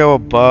going to go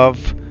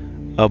above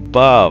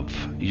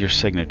your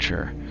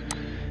signature.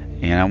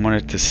 And I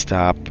want it to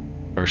stop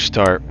or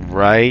start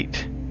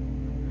right,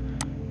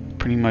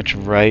 pretty much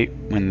right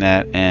when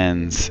that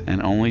ends,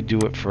 and only do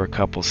it for a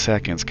couple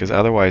seconds, because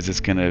otherwise it's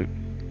gonna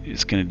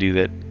do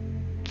that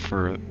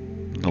for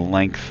the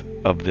length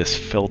of this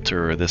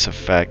filter or this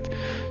effect.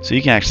 So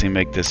you can actually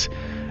make this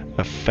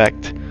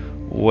effect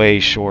way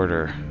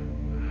shorter.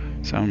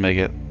 So I'm gonna make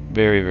it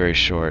very, very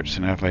short.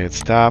 So now if I hit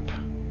stop,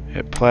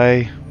 hit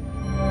play,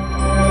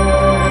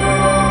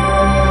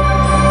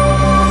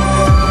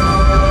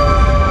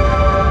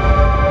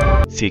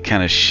 see, it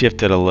kind of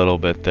shifted a little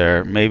bit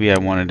there. Maybe I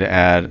wanted to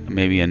add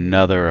maybe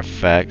another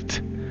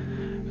effect,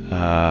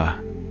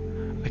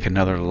 like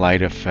another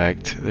light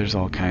effect. There's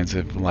all kinds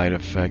of light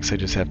effects. I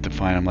just have to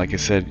find them. Like I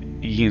said,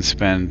 you can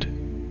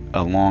spend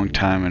a long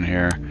time in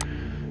here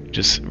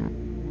just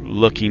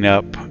looking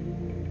up,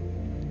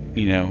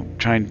 you know,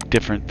 trying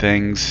different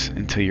things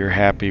until you're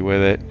happy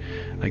with it.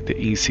 Like you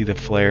can see the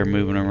flare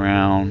moving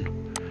around.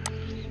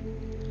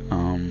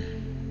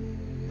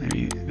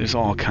 Maybe there's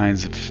all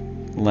kinds of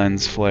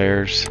lens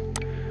flares.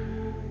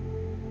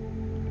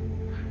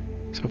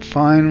 So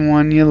find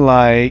one you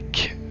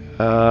like.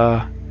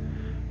 Oh,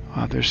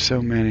 there's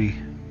so many.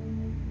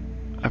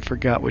 I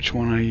forgot which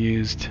one I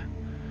used.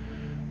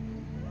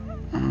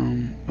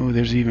 Oh,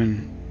 there's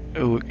even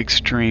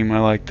extreme. I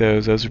like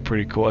those. Those are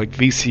pretty cool. Like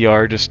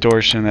VCR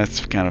distortion.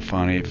 That's kind of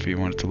funny if you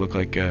want it to look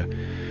like a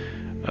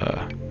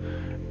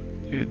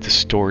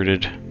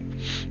distorted,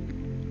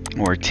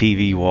 or a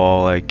TV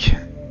wall. Like,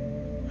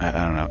 I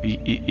don't know.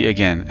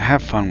 Again,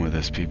 have fun with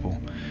this, people.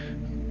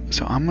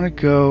 So I'm gonna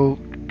go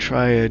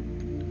try a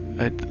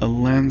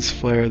lens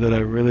flare that I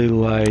really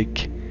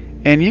like,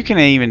 and you can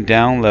even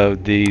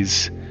download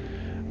these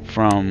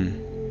from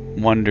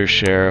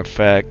Wondershare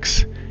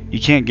Effects. You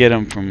can't get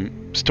them from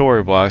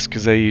Storyblocks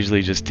because they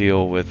usually just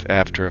deal with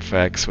After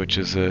Effects, which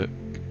is a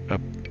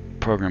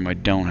program I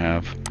don't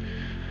have.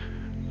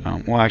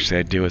 Well, actually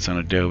I do. It's on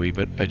Adobe,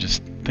 but I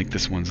just think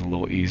this one's a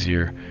little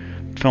easier.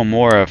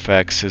 Filmora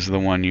Effects is the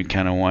one you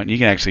kind of want. You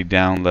can actually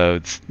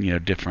download, you know,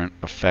 different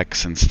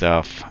effects and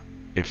stuff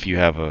if you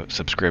have a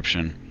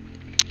subscription.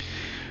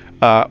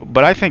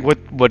 But I think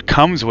what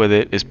comes with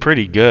it is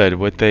pretty good.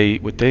 What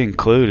they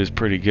include is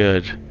pretty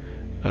good,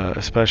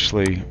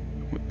 especially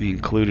with the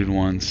included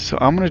ones. So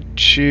I'm gonna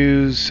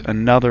choose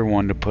another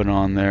one to put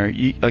on there.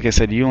 Like I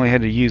said, you only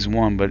had to use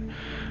one, but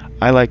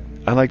I like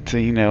to,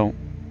 you know,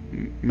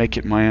 make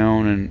it my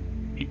own and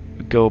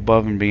go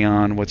above and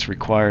beyond what's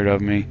required of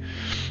me.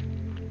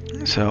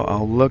 So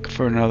I'll look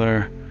for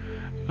another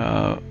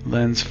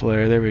lens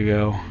flare. There we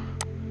go.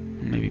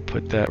 Maybe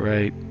put that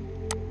right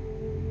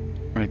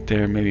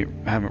there. Maybe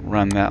have it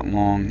run that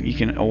long. You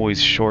can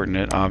always shorten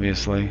it,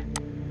 obviously.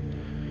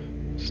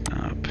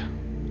 Stop.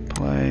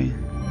 Play.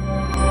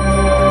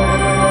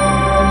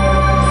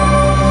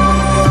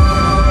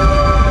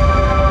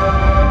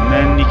 And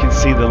then you can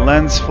see the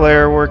lens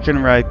flare working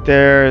right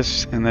there,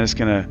 and then it's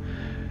gonna.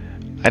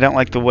 I don't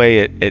like the way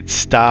it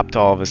stopped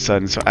all of a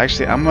sudden. So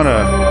actually, I'm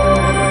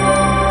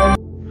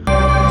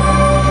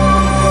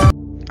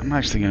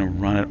actually gonna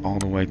run it all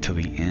the way to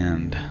the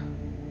end,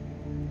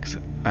 because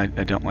I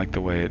don't like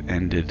the way it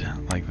ended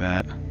like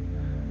that.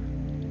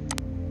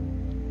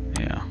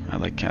 Yeah, I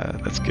like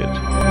that's good.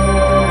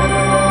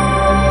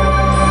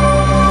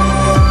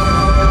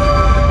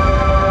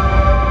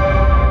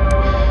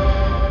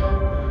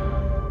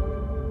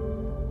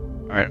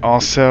 Alright,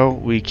 also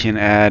we can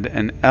add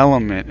an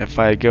element. If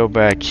I go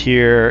back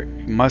here,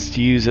 must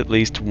use at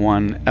least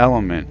one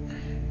element.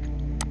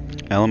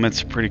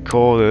 Elements are pretty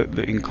cool,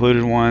 the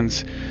included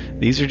ones.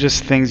 These are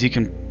just things you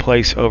can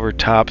place over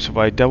top. So if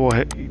I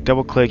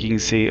double click, you can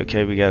see,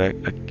 okay, we got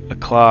a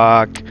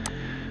clock,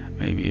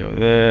 maybe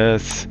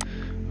this,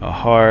 a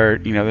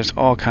heart. You know, there's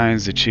all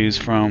kinds to choose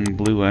from.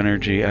 Blue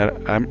energy.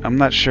 I'm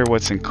not sure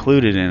what's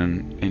included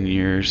in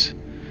yours,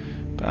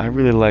 but I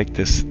really like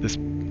these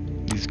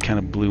kind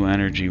of blue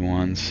energy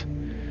ones.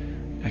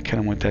 I kind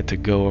of want that to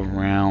go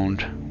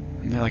around.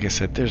 And like I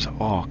said, there's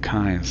all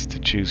kinds to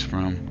choose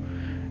from.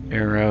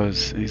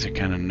 Arrows, these are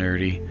kind of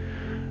nerdy,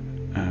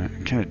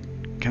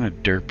 kind of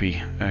derpy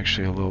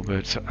actually a little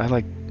bit. So I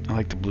like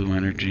the blue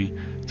energy.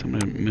 So I'm going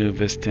to move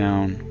this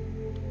down,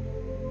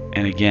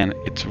 and again,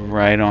 it's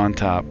right on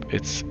top.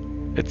 It's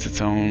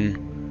its own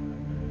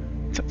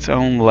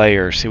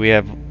layer. See, we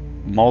have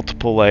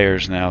multiple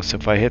layers now. So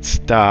if I hit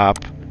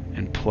stop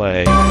and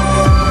play,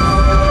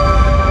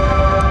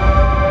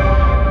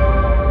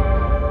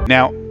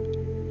 now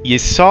you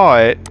saw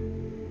it.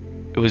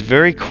 It was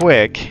very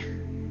quick.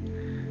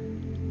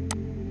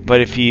 But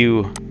if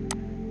you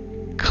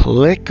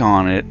click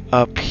on it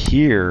up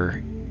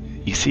here,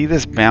 you see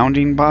this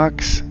bounding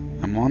box?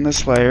 I'm on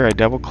this layer, I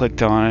double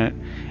clicked on it,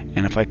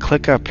 and if I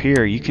click up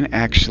here, you can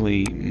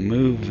actually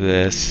move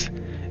this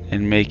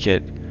and make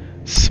it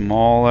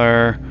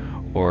smaller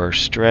or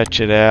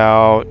stretch it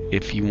out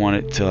if you want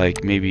it to,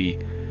 like, maybe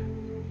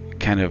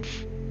kind of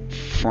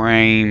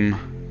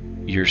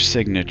frame your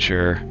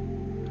signature,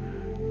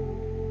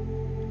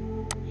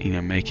 you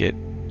know, make it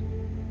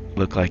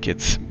look like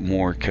it's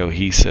more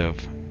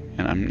cohesive.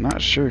 And I'm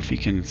not sure if you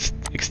can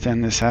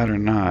extend this out or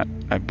not.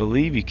 I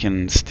believe you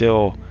can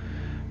still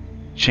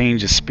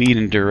change the speed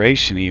and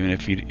duration even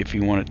if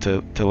you want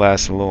it to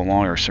last a little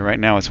longer. So right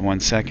now it's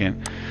 1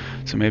 second,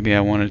 so maybe I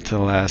want it to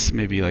last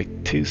maybe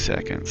like 2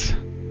 seconds,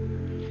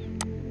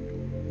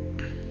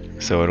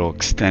 so it'll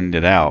extend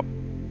it out.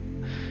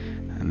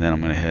 And then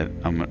I'm gonna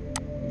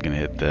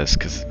hit this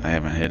because I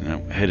haven't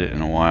hit it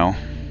in a while,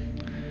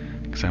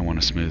 because I want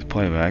a smooth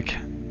playback.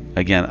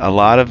 Again, a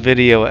lot of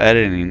video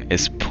editing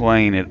is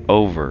playing it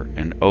over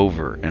and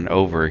over and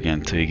over again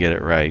until you get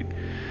it right.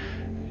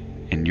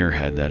 In your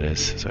head, that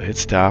is. So hit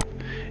stop,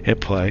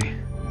 hit play.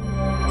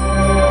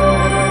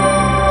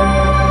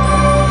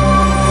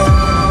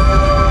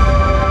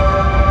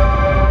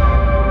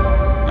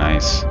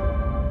 Nice.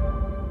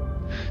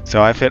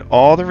 So I've hit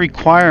all the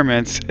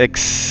requirements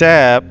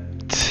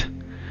except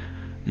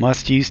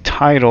must use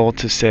title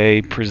to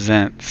say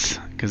presents,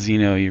 because you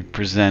know you're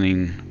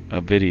presenting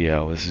a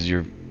video. This is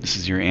your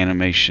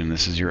animation,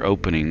 this is your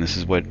opening, this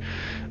is what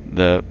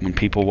when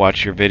people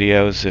watch your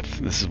videos, if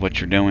this is what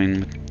you're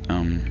doing,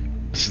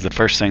 this is the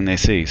first thing they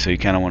see. So you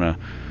kind of want to,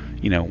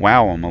 you know,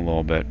 wow them a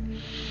little bit.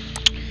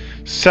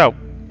 So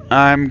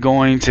I'm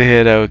going to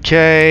hit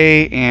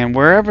OK, and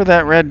wherever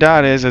that red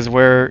dot is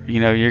where, you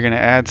know, you're going to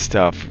add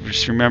stuff.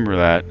 Just remember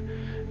that.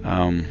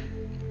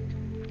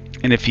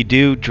 And if you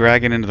do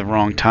drag it into the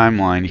wrong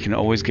timeline, you can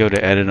always go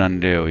to edit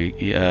undo.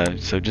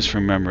 So just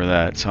remember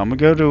that. So I'm going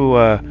to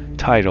go to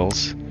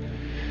titles.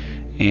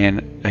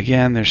 And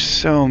again, there's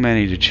so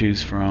many to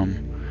choose from.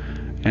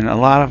 And a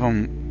lot of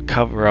them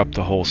cover up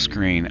the whole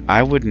screen.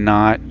 I would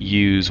not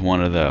use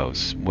one of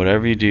those.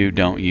 Whatever you do,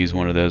 don't use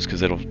one of those,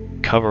 because it'll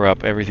cover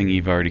up everything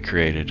you've already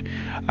created.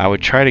 I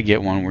would try to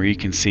get one where you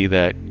can see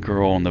that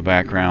girl in the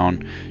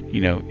background.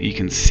 You know, you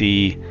can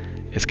see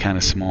it's kind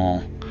of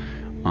small.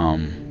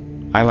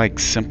 I like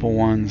simple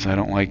ones. I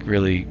don't like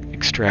really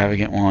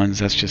extravagant ones.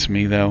 That's just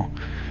me, though.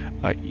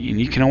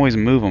 You can always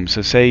move them.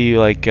 So say you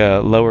like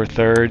lower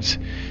thirds.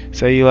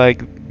 Say you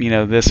like, you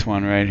know, this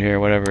one right here,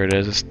 whatever it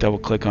is. Just double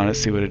click on it,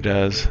 see what it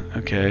does.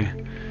 Okay,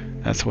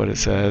 that's what it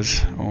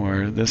says.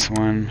 Or this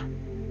one,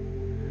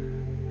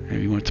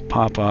 maybe you want it to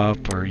pop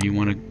up, or you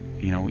want to,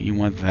 you know, you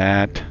want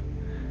that.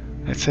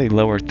 I'd say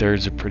lower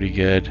thirds are pretty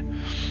good.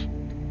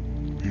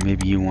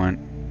 Maybe you want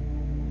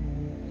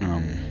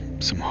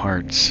some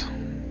hearts,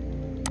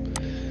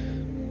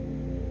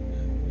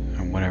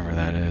 or whatever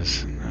that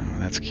is. Oh,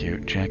 that's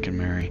cute, Jack and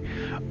Mary.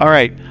 All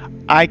right,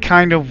 I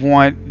kind of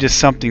want just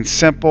something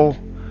simple,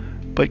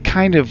 but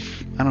kind of,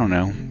 I don't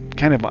know,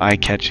 kind of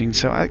eye-catching.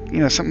 So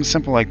something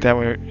simple like that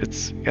where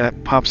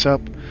it pops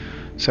up.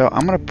 So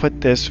I'm gonna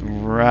put this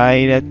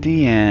right at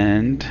the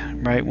end,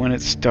 right when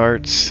it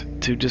starts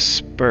to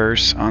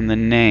disperse on the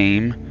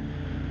name,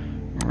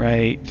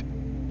 right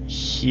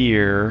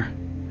here.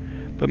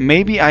 But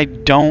maybe I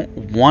don't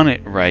want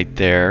it right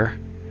there,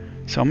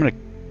 so I'm gonna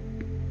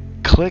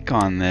click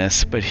on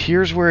this. But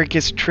here's where it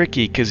gets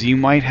tricky, because you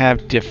might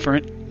have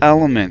different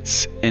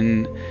elements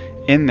in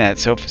that.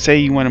 So if, say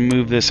you want to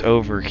move this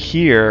over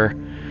here,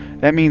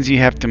 that means you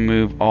have to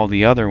move all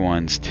the other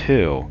ones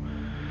too.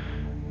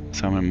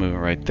 So I'm going to move it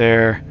right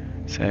there.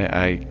 Say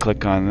I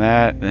click on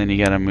that, then you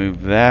got to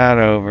move that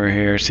over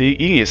here. So you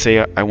can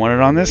say I want it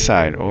on this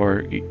side,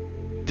 or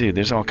dude,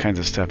 there's all kinds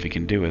of stuff you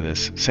can do with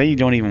this. Say you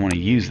don't even want to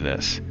use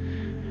this.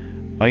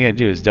 All you got to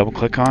do is double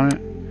click on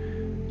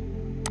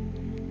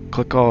it,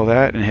 click all of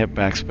that, and hit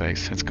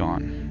backspace. It's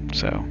gone.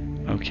 So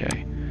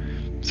okay,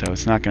 so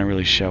it's not going to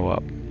really show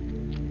up.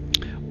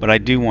 But I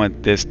do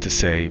want this to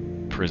say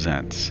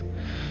presents.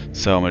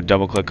 So I'm going to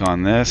double click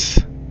on this,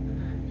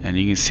 and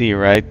you can see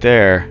right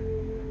there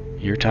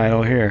your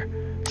title here.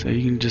 So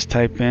you can just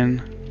type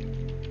in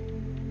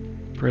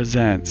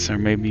presents, or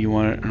maybe you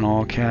want it in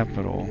all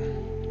capital.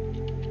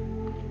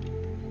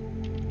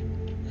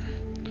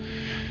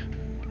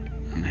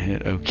 And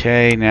hit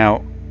OK.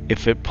 Now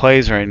if it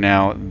plays right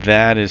now,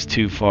 that is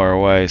too far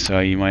away, so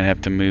you might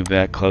have to move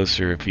that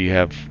closer. If you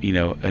have,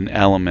 an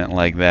element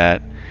like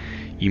that,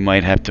 you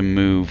might have to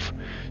move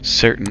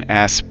certain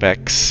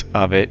aspects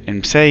of it.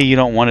 And say you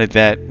don't want it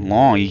that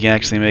long, you can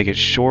actually make it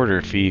shorter.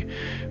 If you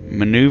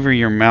maneuver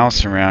your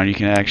mouse around, you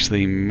can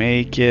actually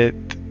make it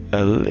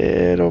a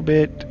little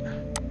bit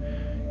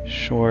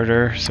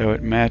shorter so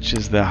it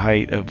matches the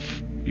height of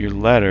your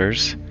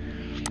letters.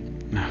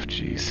 Oh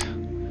jeez.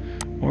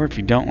 Or if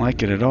you don't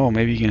like it at all,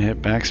 maybe you can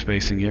hit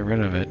backspace and get rid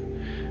of it.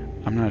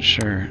 I'm not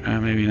sure.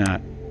 Maybe not.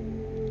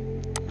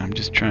 I'm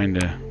just trying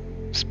to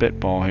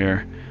spitball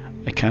here.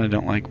 I kind of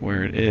don't like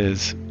where it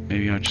is.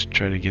 Maybe I'll just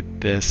try to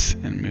get this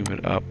and move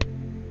it up.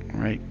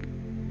 Right.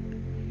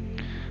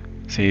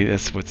 See,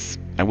 that's what's...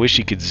 I wish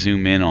you could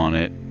zoom in on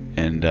it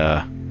and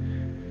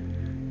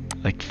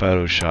like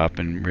Photoshop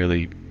and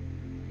really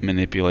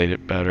manipulate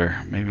it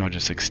better. Maybe I'll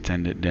just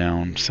extend it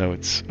down so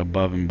it's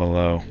above and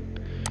below.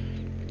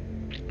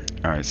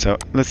 Alright, so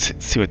let's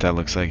see what that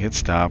looks like. Hit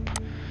stop.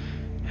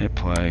 Hit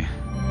play.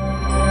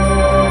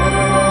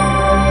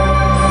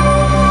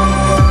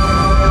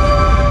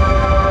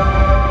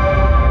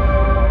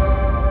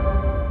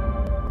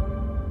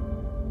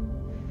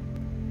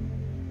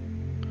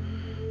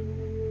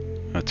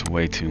 That's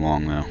way too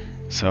long though.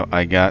 So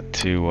I got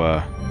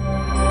to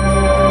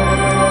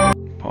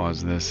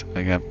pause this.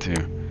 I got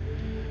to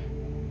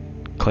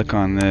click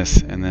on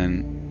this, and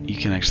then you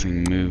can actually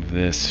move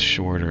this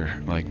shorter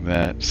like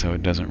that so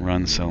it doesn't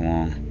run so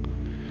long.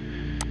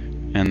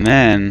 And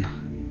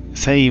then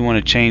say you want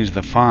to change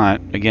the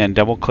font, again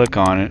double click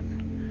on it,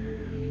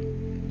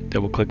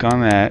 double click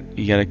on that,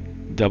 you gotta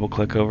double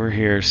click over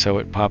here so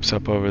it pops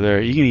up over there.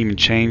 You can even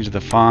change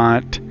the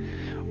font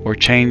or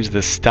change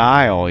the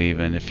style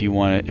even if you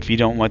want it. If you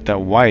don't want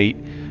that white,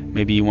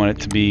 maybe you want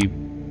it to be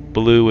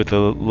blue with a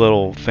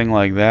little thing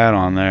like that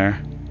on there.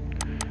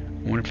 I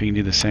wonder if you can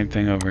do the same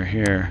thing over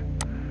here.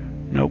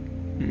 Nope,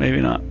 maybe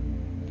not.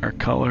 Or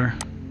color,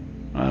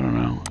 I don't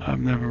know.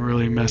 I've never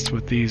really messed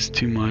with these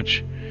too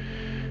much.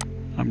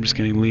 I'm just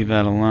going to leave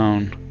that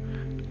alone.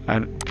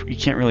 You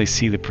can't really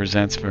see the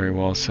presents very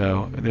well,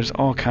 so there's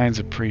all kinds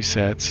of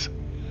presets.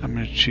 I'm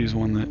going to choose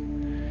one that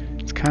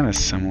it's kind of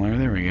similar.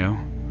 There we go.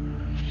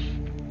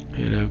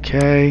 Hit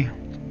OK.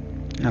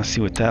 Now see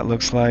what that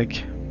looks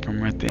like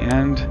from right at the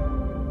end.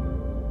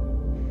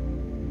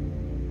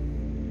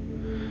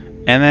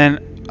 And then,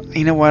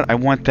 you know what? I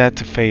want that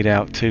to fade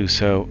out too,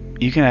 so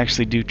you can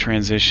actually do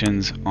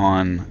transitions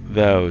on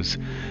those.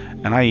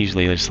 And I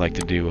usually just like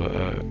to do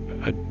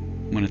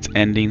when it's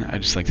ending, I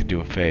just like to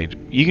do a fade.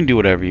 You can do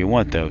whatever you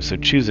want though, so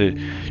choose a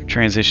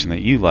transition that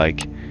you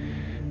like.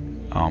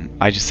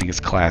 I just think it's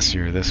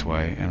classier this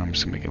way, and I'm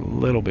just going to make it a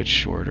little bit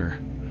shorter.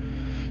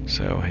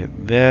 So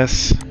hit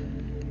this.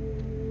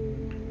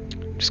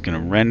 I'm just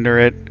going to render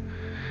it.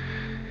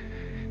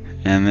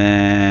 And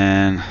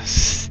then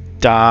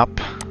stop.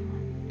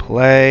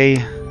 Play.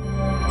 And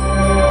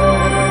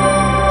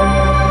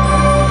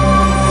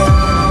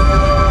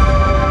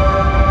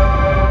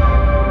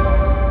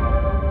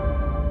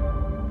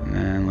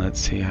then let's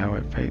see how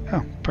it fades.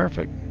 Oh,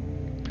 perfect.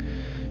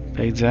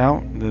 Fades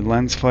out. The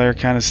lens flare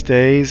kind of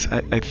stays.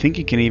 I think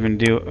you can even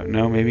do,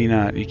 no, maybe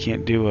not. You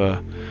can't do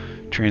a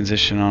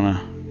transition on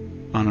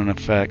an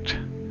effect.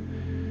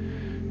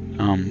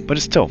 But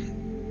it's still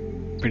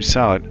pretty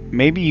solid.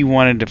 Maybe you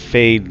wanted to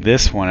fade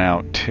this one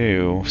out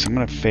too, so I'm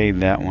going to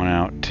fade that one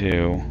out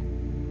too,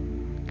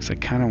 because I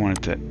kind of want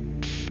it to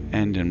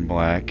end in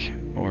black,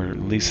 or at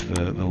least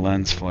the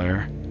lens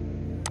flare.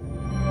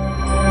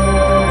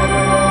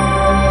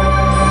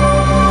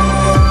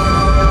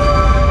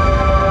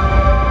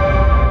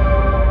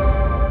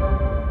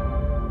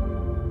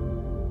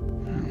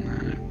 And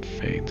then it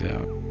fades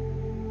out.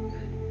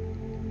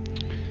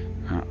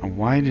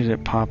 why did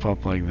it pop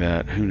up like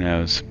that? Who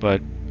knows?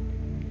 But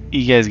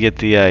you guys get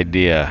the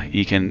idea.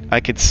 I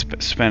could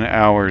spend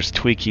hours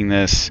tweaking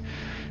this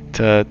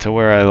to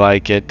where I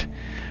like it.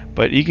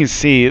 But you can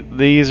see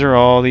these are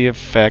all the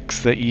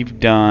effects that you've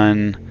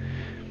done,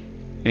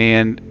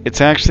 and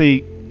it's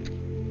actually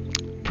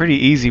pretty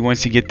easy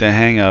once you get the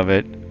hang of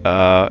it,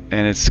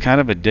 and it's kind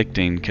of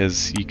addicting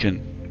because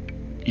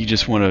you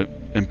just want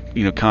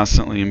to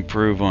constantly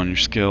improve on your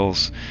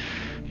skills,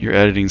 your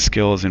editing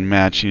skills, and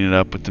matching it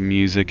up with the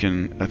music.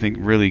 And I think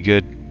really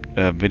good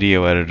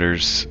video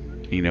editors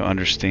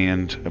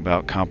understand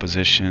about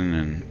composition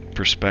and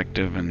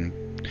perspective and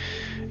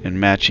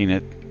matching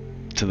it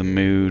to the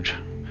mood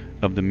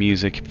of the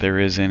music, if there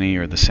is any,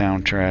 or the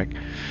soundtrack.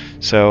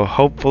 So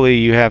hopefully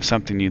you have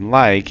something you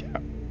like,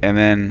 and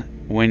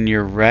then when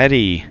you're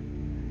ready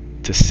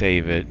to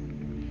save it,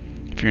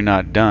 if you're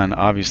not done,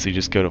 obviously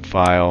just go to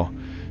File,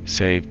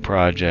 Save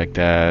Project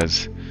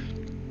As,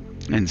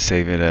 and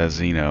save it as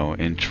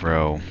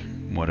intro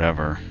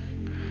whatever,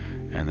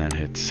 and then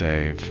hit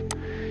save.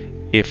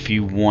 If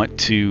you want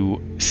to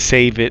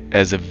save it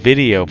as a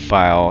video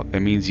file,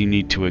 that means you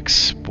need to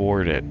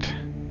export it.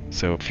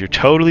 So if you're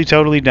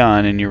totally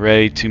done and you're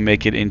ready to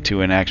make it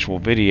into an actual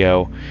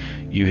video,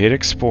 you hit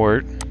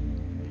export, and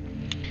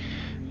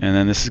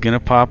then this is going to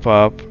pop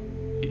up.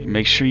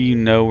 Make sure you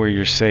know where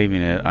you're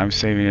saving it. I'm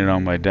saving it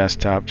on my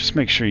desktop. Just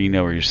make sure you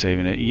know where you're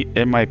saving it.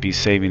 It might be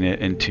saving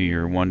it into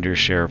your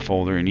Wondershare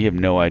folder and you have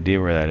no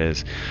idea where that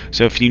is.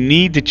 So if you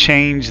need to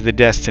change the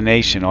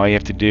destination, all you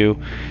have to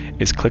do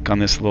is click on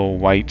this little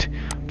white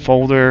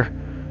folder.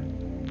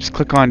 Just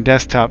click on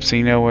desktop so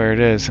you know where it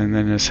is, and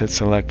then just hit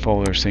select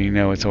folder so you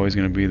know it's always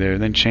going to be there.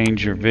 Then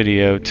change your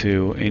video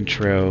to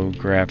intro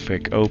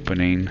graphic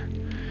opening,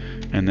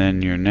 and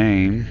then your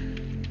name.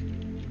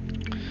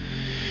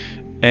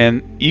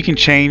 And you can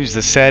change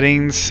the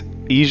settings.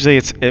 Usually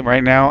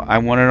right now I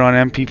want it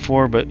on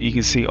MP4, but you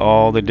can see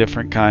all the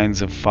different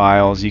kinds of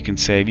files you can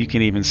save. You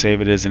can even save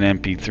it as an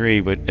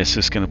MP3, but it's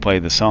just going to play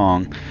the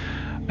song,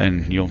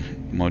 and you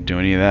won't do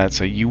any of that.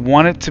 So you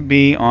want it to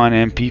be on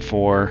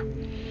MP4.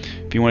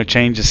 If you want to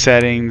change the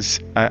settings,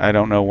 I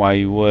don't know why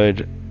you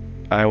would.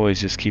 I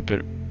always just keep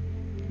it,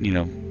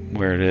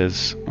 where it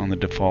is on the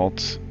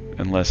defaults,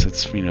 unless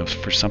it's,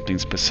 for something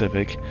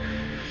specific.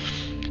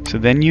 So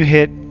then you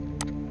hit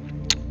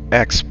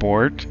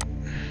export,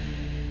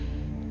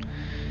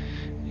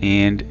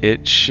 and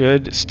it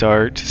should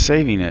start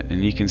saving it,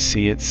 and you can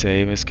see it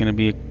save. It's going to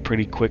be a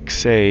pretty quick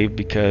save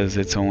because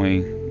it's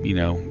only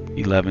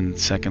 11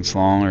 seconds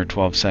long or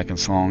 12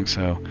 seconds long,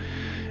 so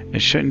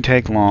it shouldn't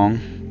take long.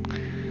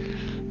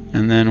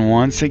 And then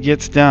once it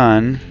gets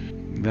done,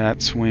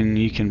 that's when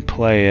you can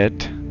play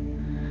it.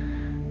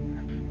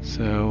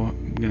 So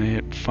I'm gonna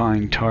hit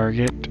find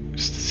target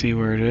just to see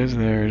where it is.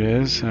 There it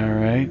is.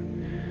 Alright,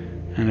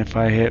 and if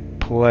I hit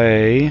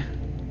play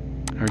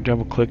or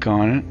double click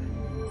on it,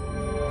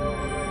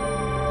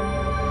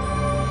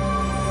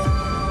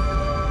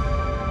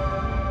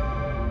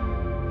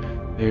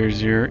 there's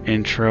your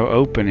intro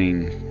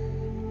opening,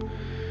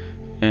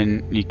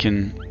 and you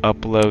can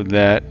upload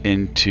that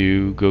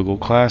into Google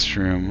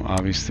Classroom.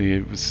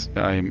 Obviously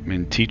I'm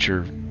in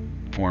teacher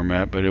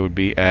format, but it would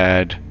be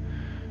add,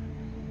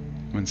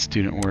 when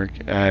student work,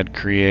 add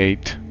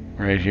create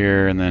right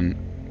here, and then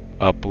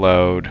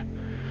upload.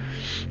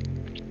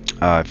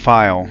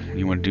 File,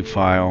 you want to do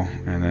file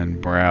and then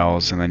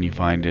browse, and then you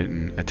find it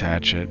and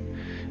attach it.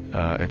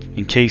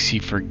 In case you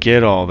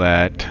forget all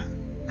that,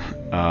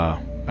 I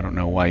don't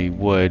know why you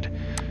would,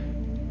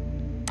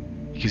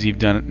 because you've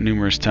done it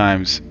numerous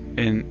times.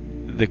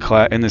 In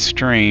the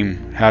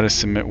stream, how to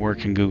submit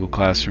work in Google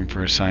Classroom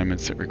for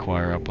assignments that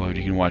require upload,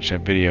 you can watch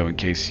that video in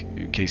case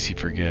you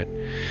forget.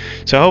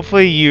 So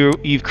hopefully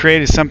you've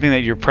created something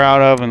that you're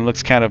proud of and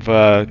looks kind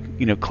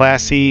of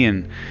classy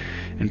and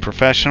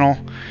professional,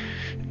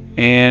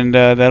 and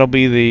that'll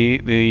be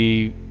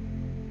the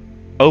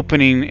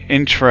opening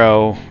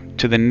intro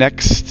to the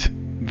next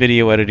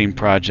video editing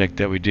project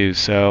that we do.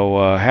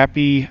 So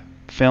happy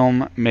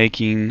film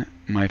making,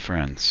 my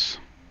friends.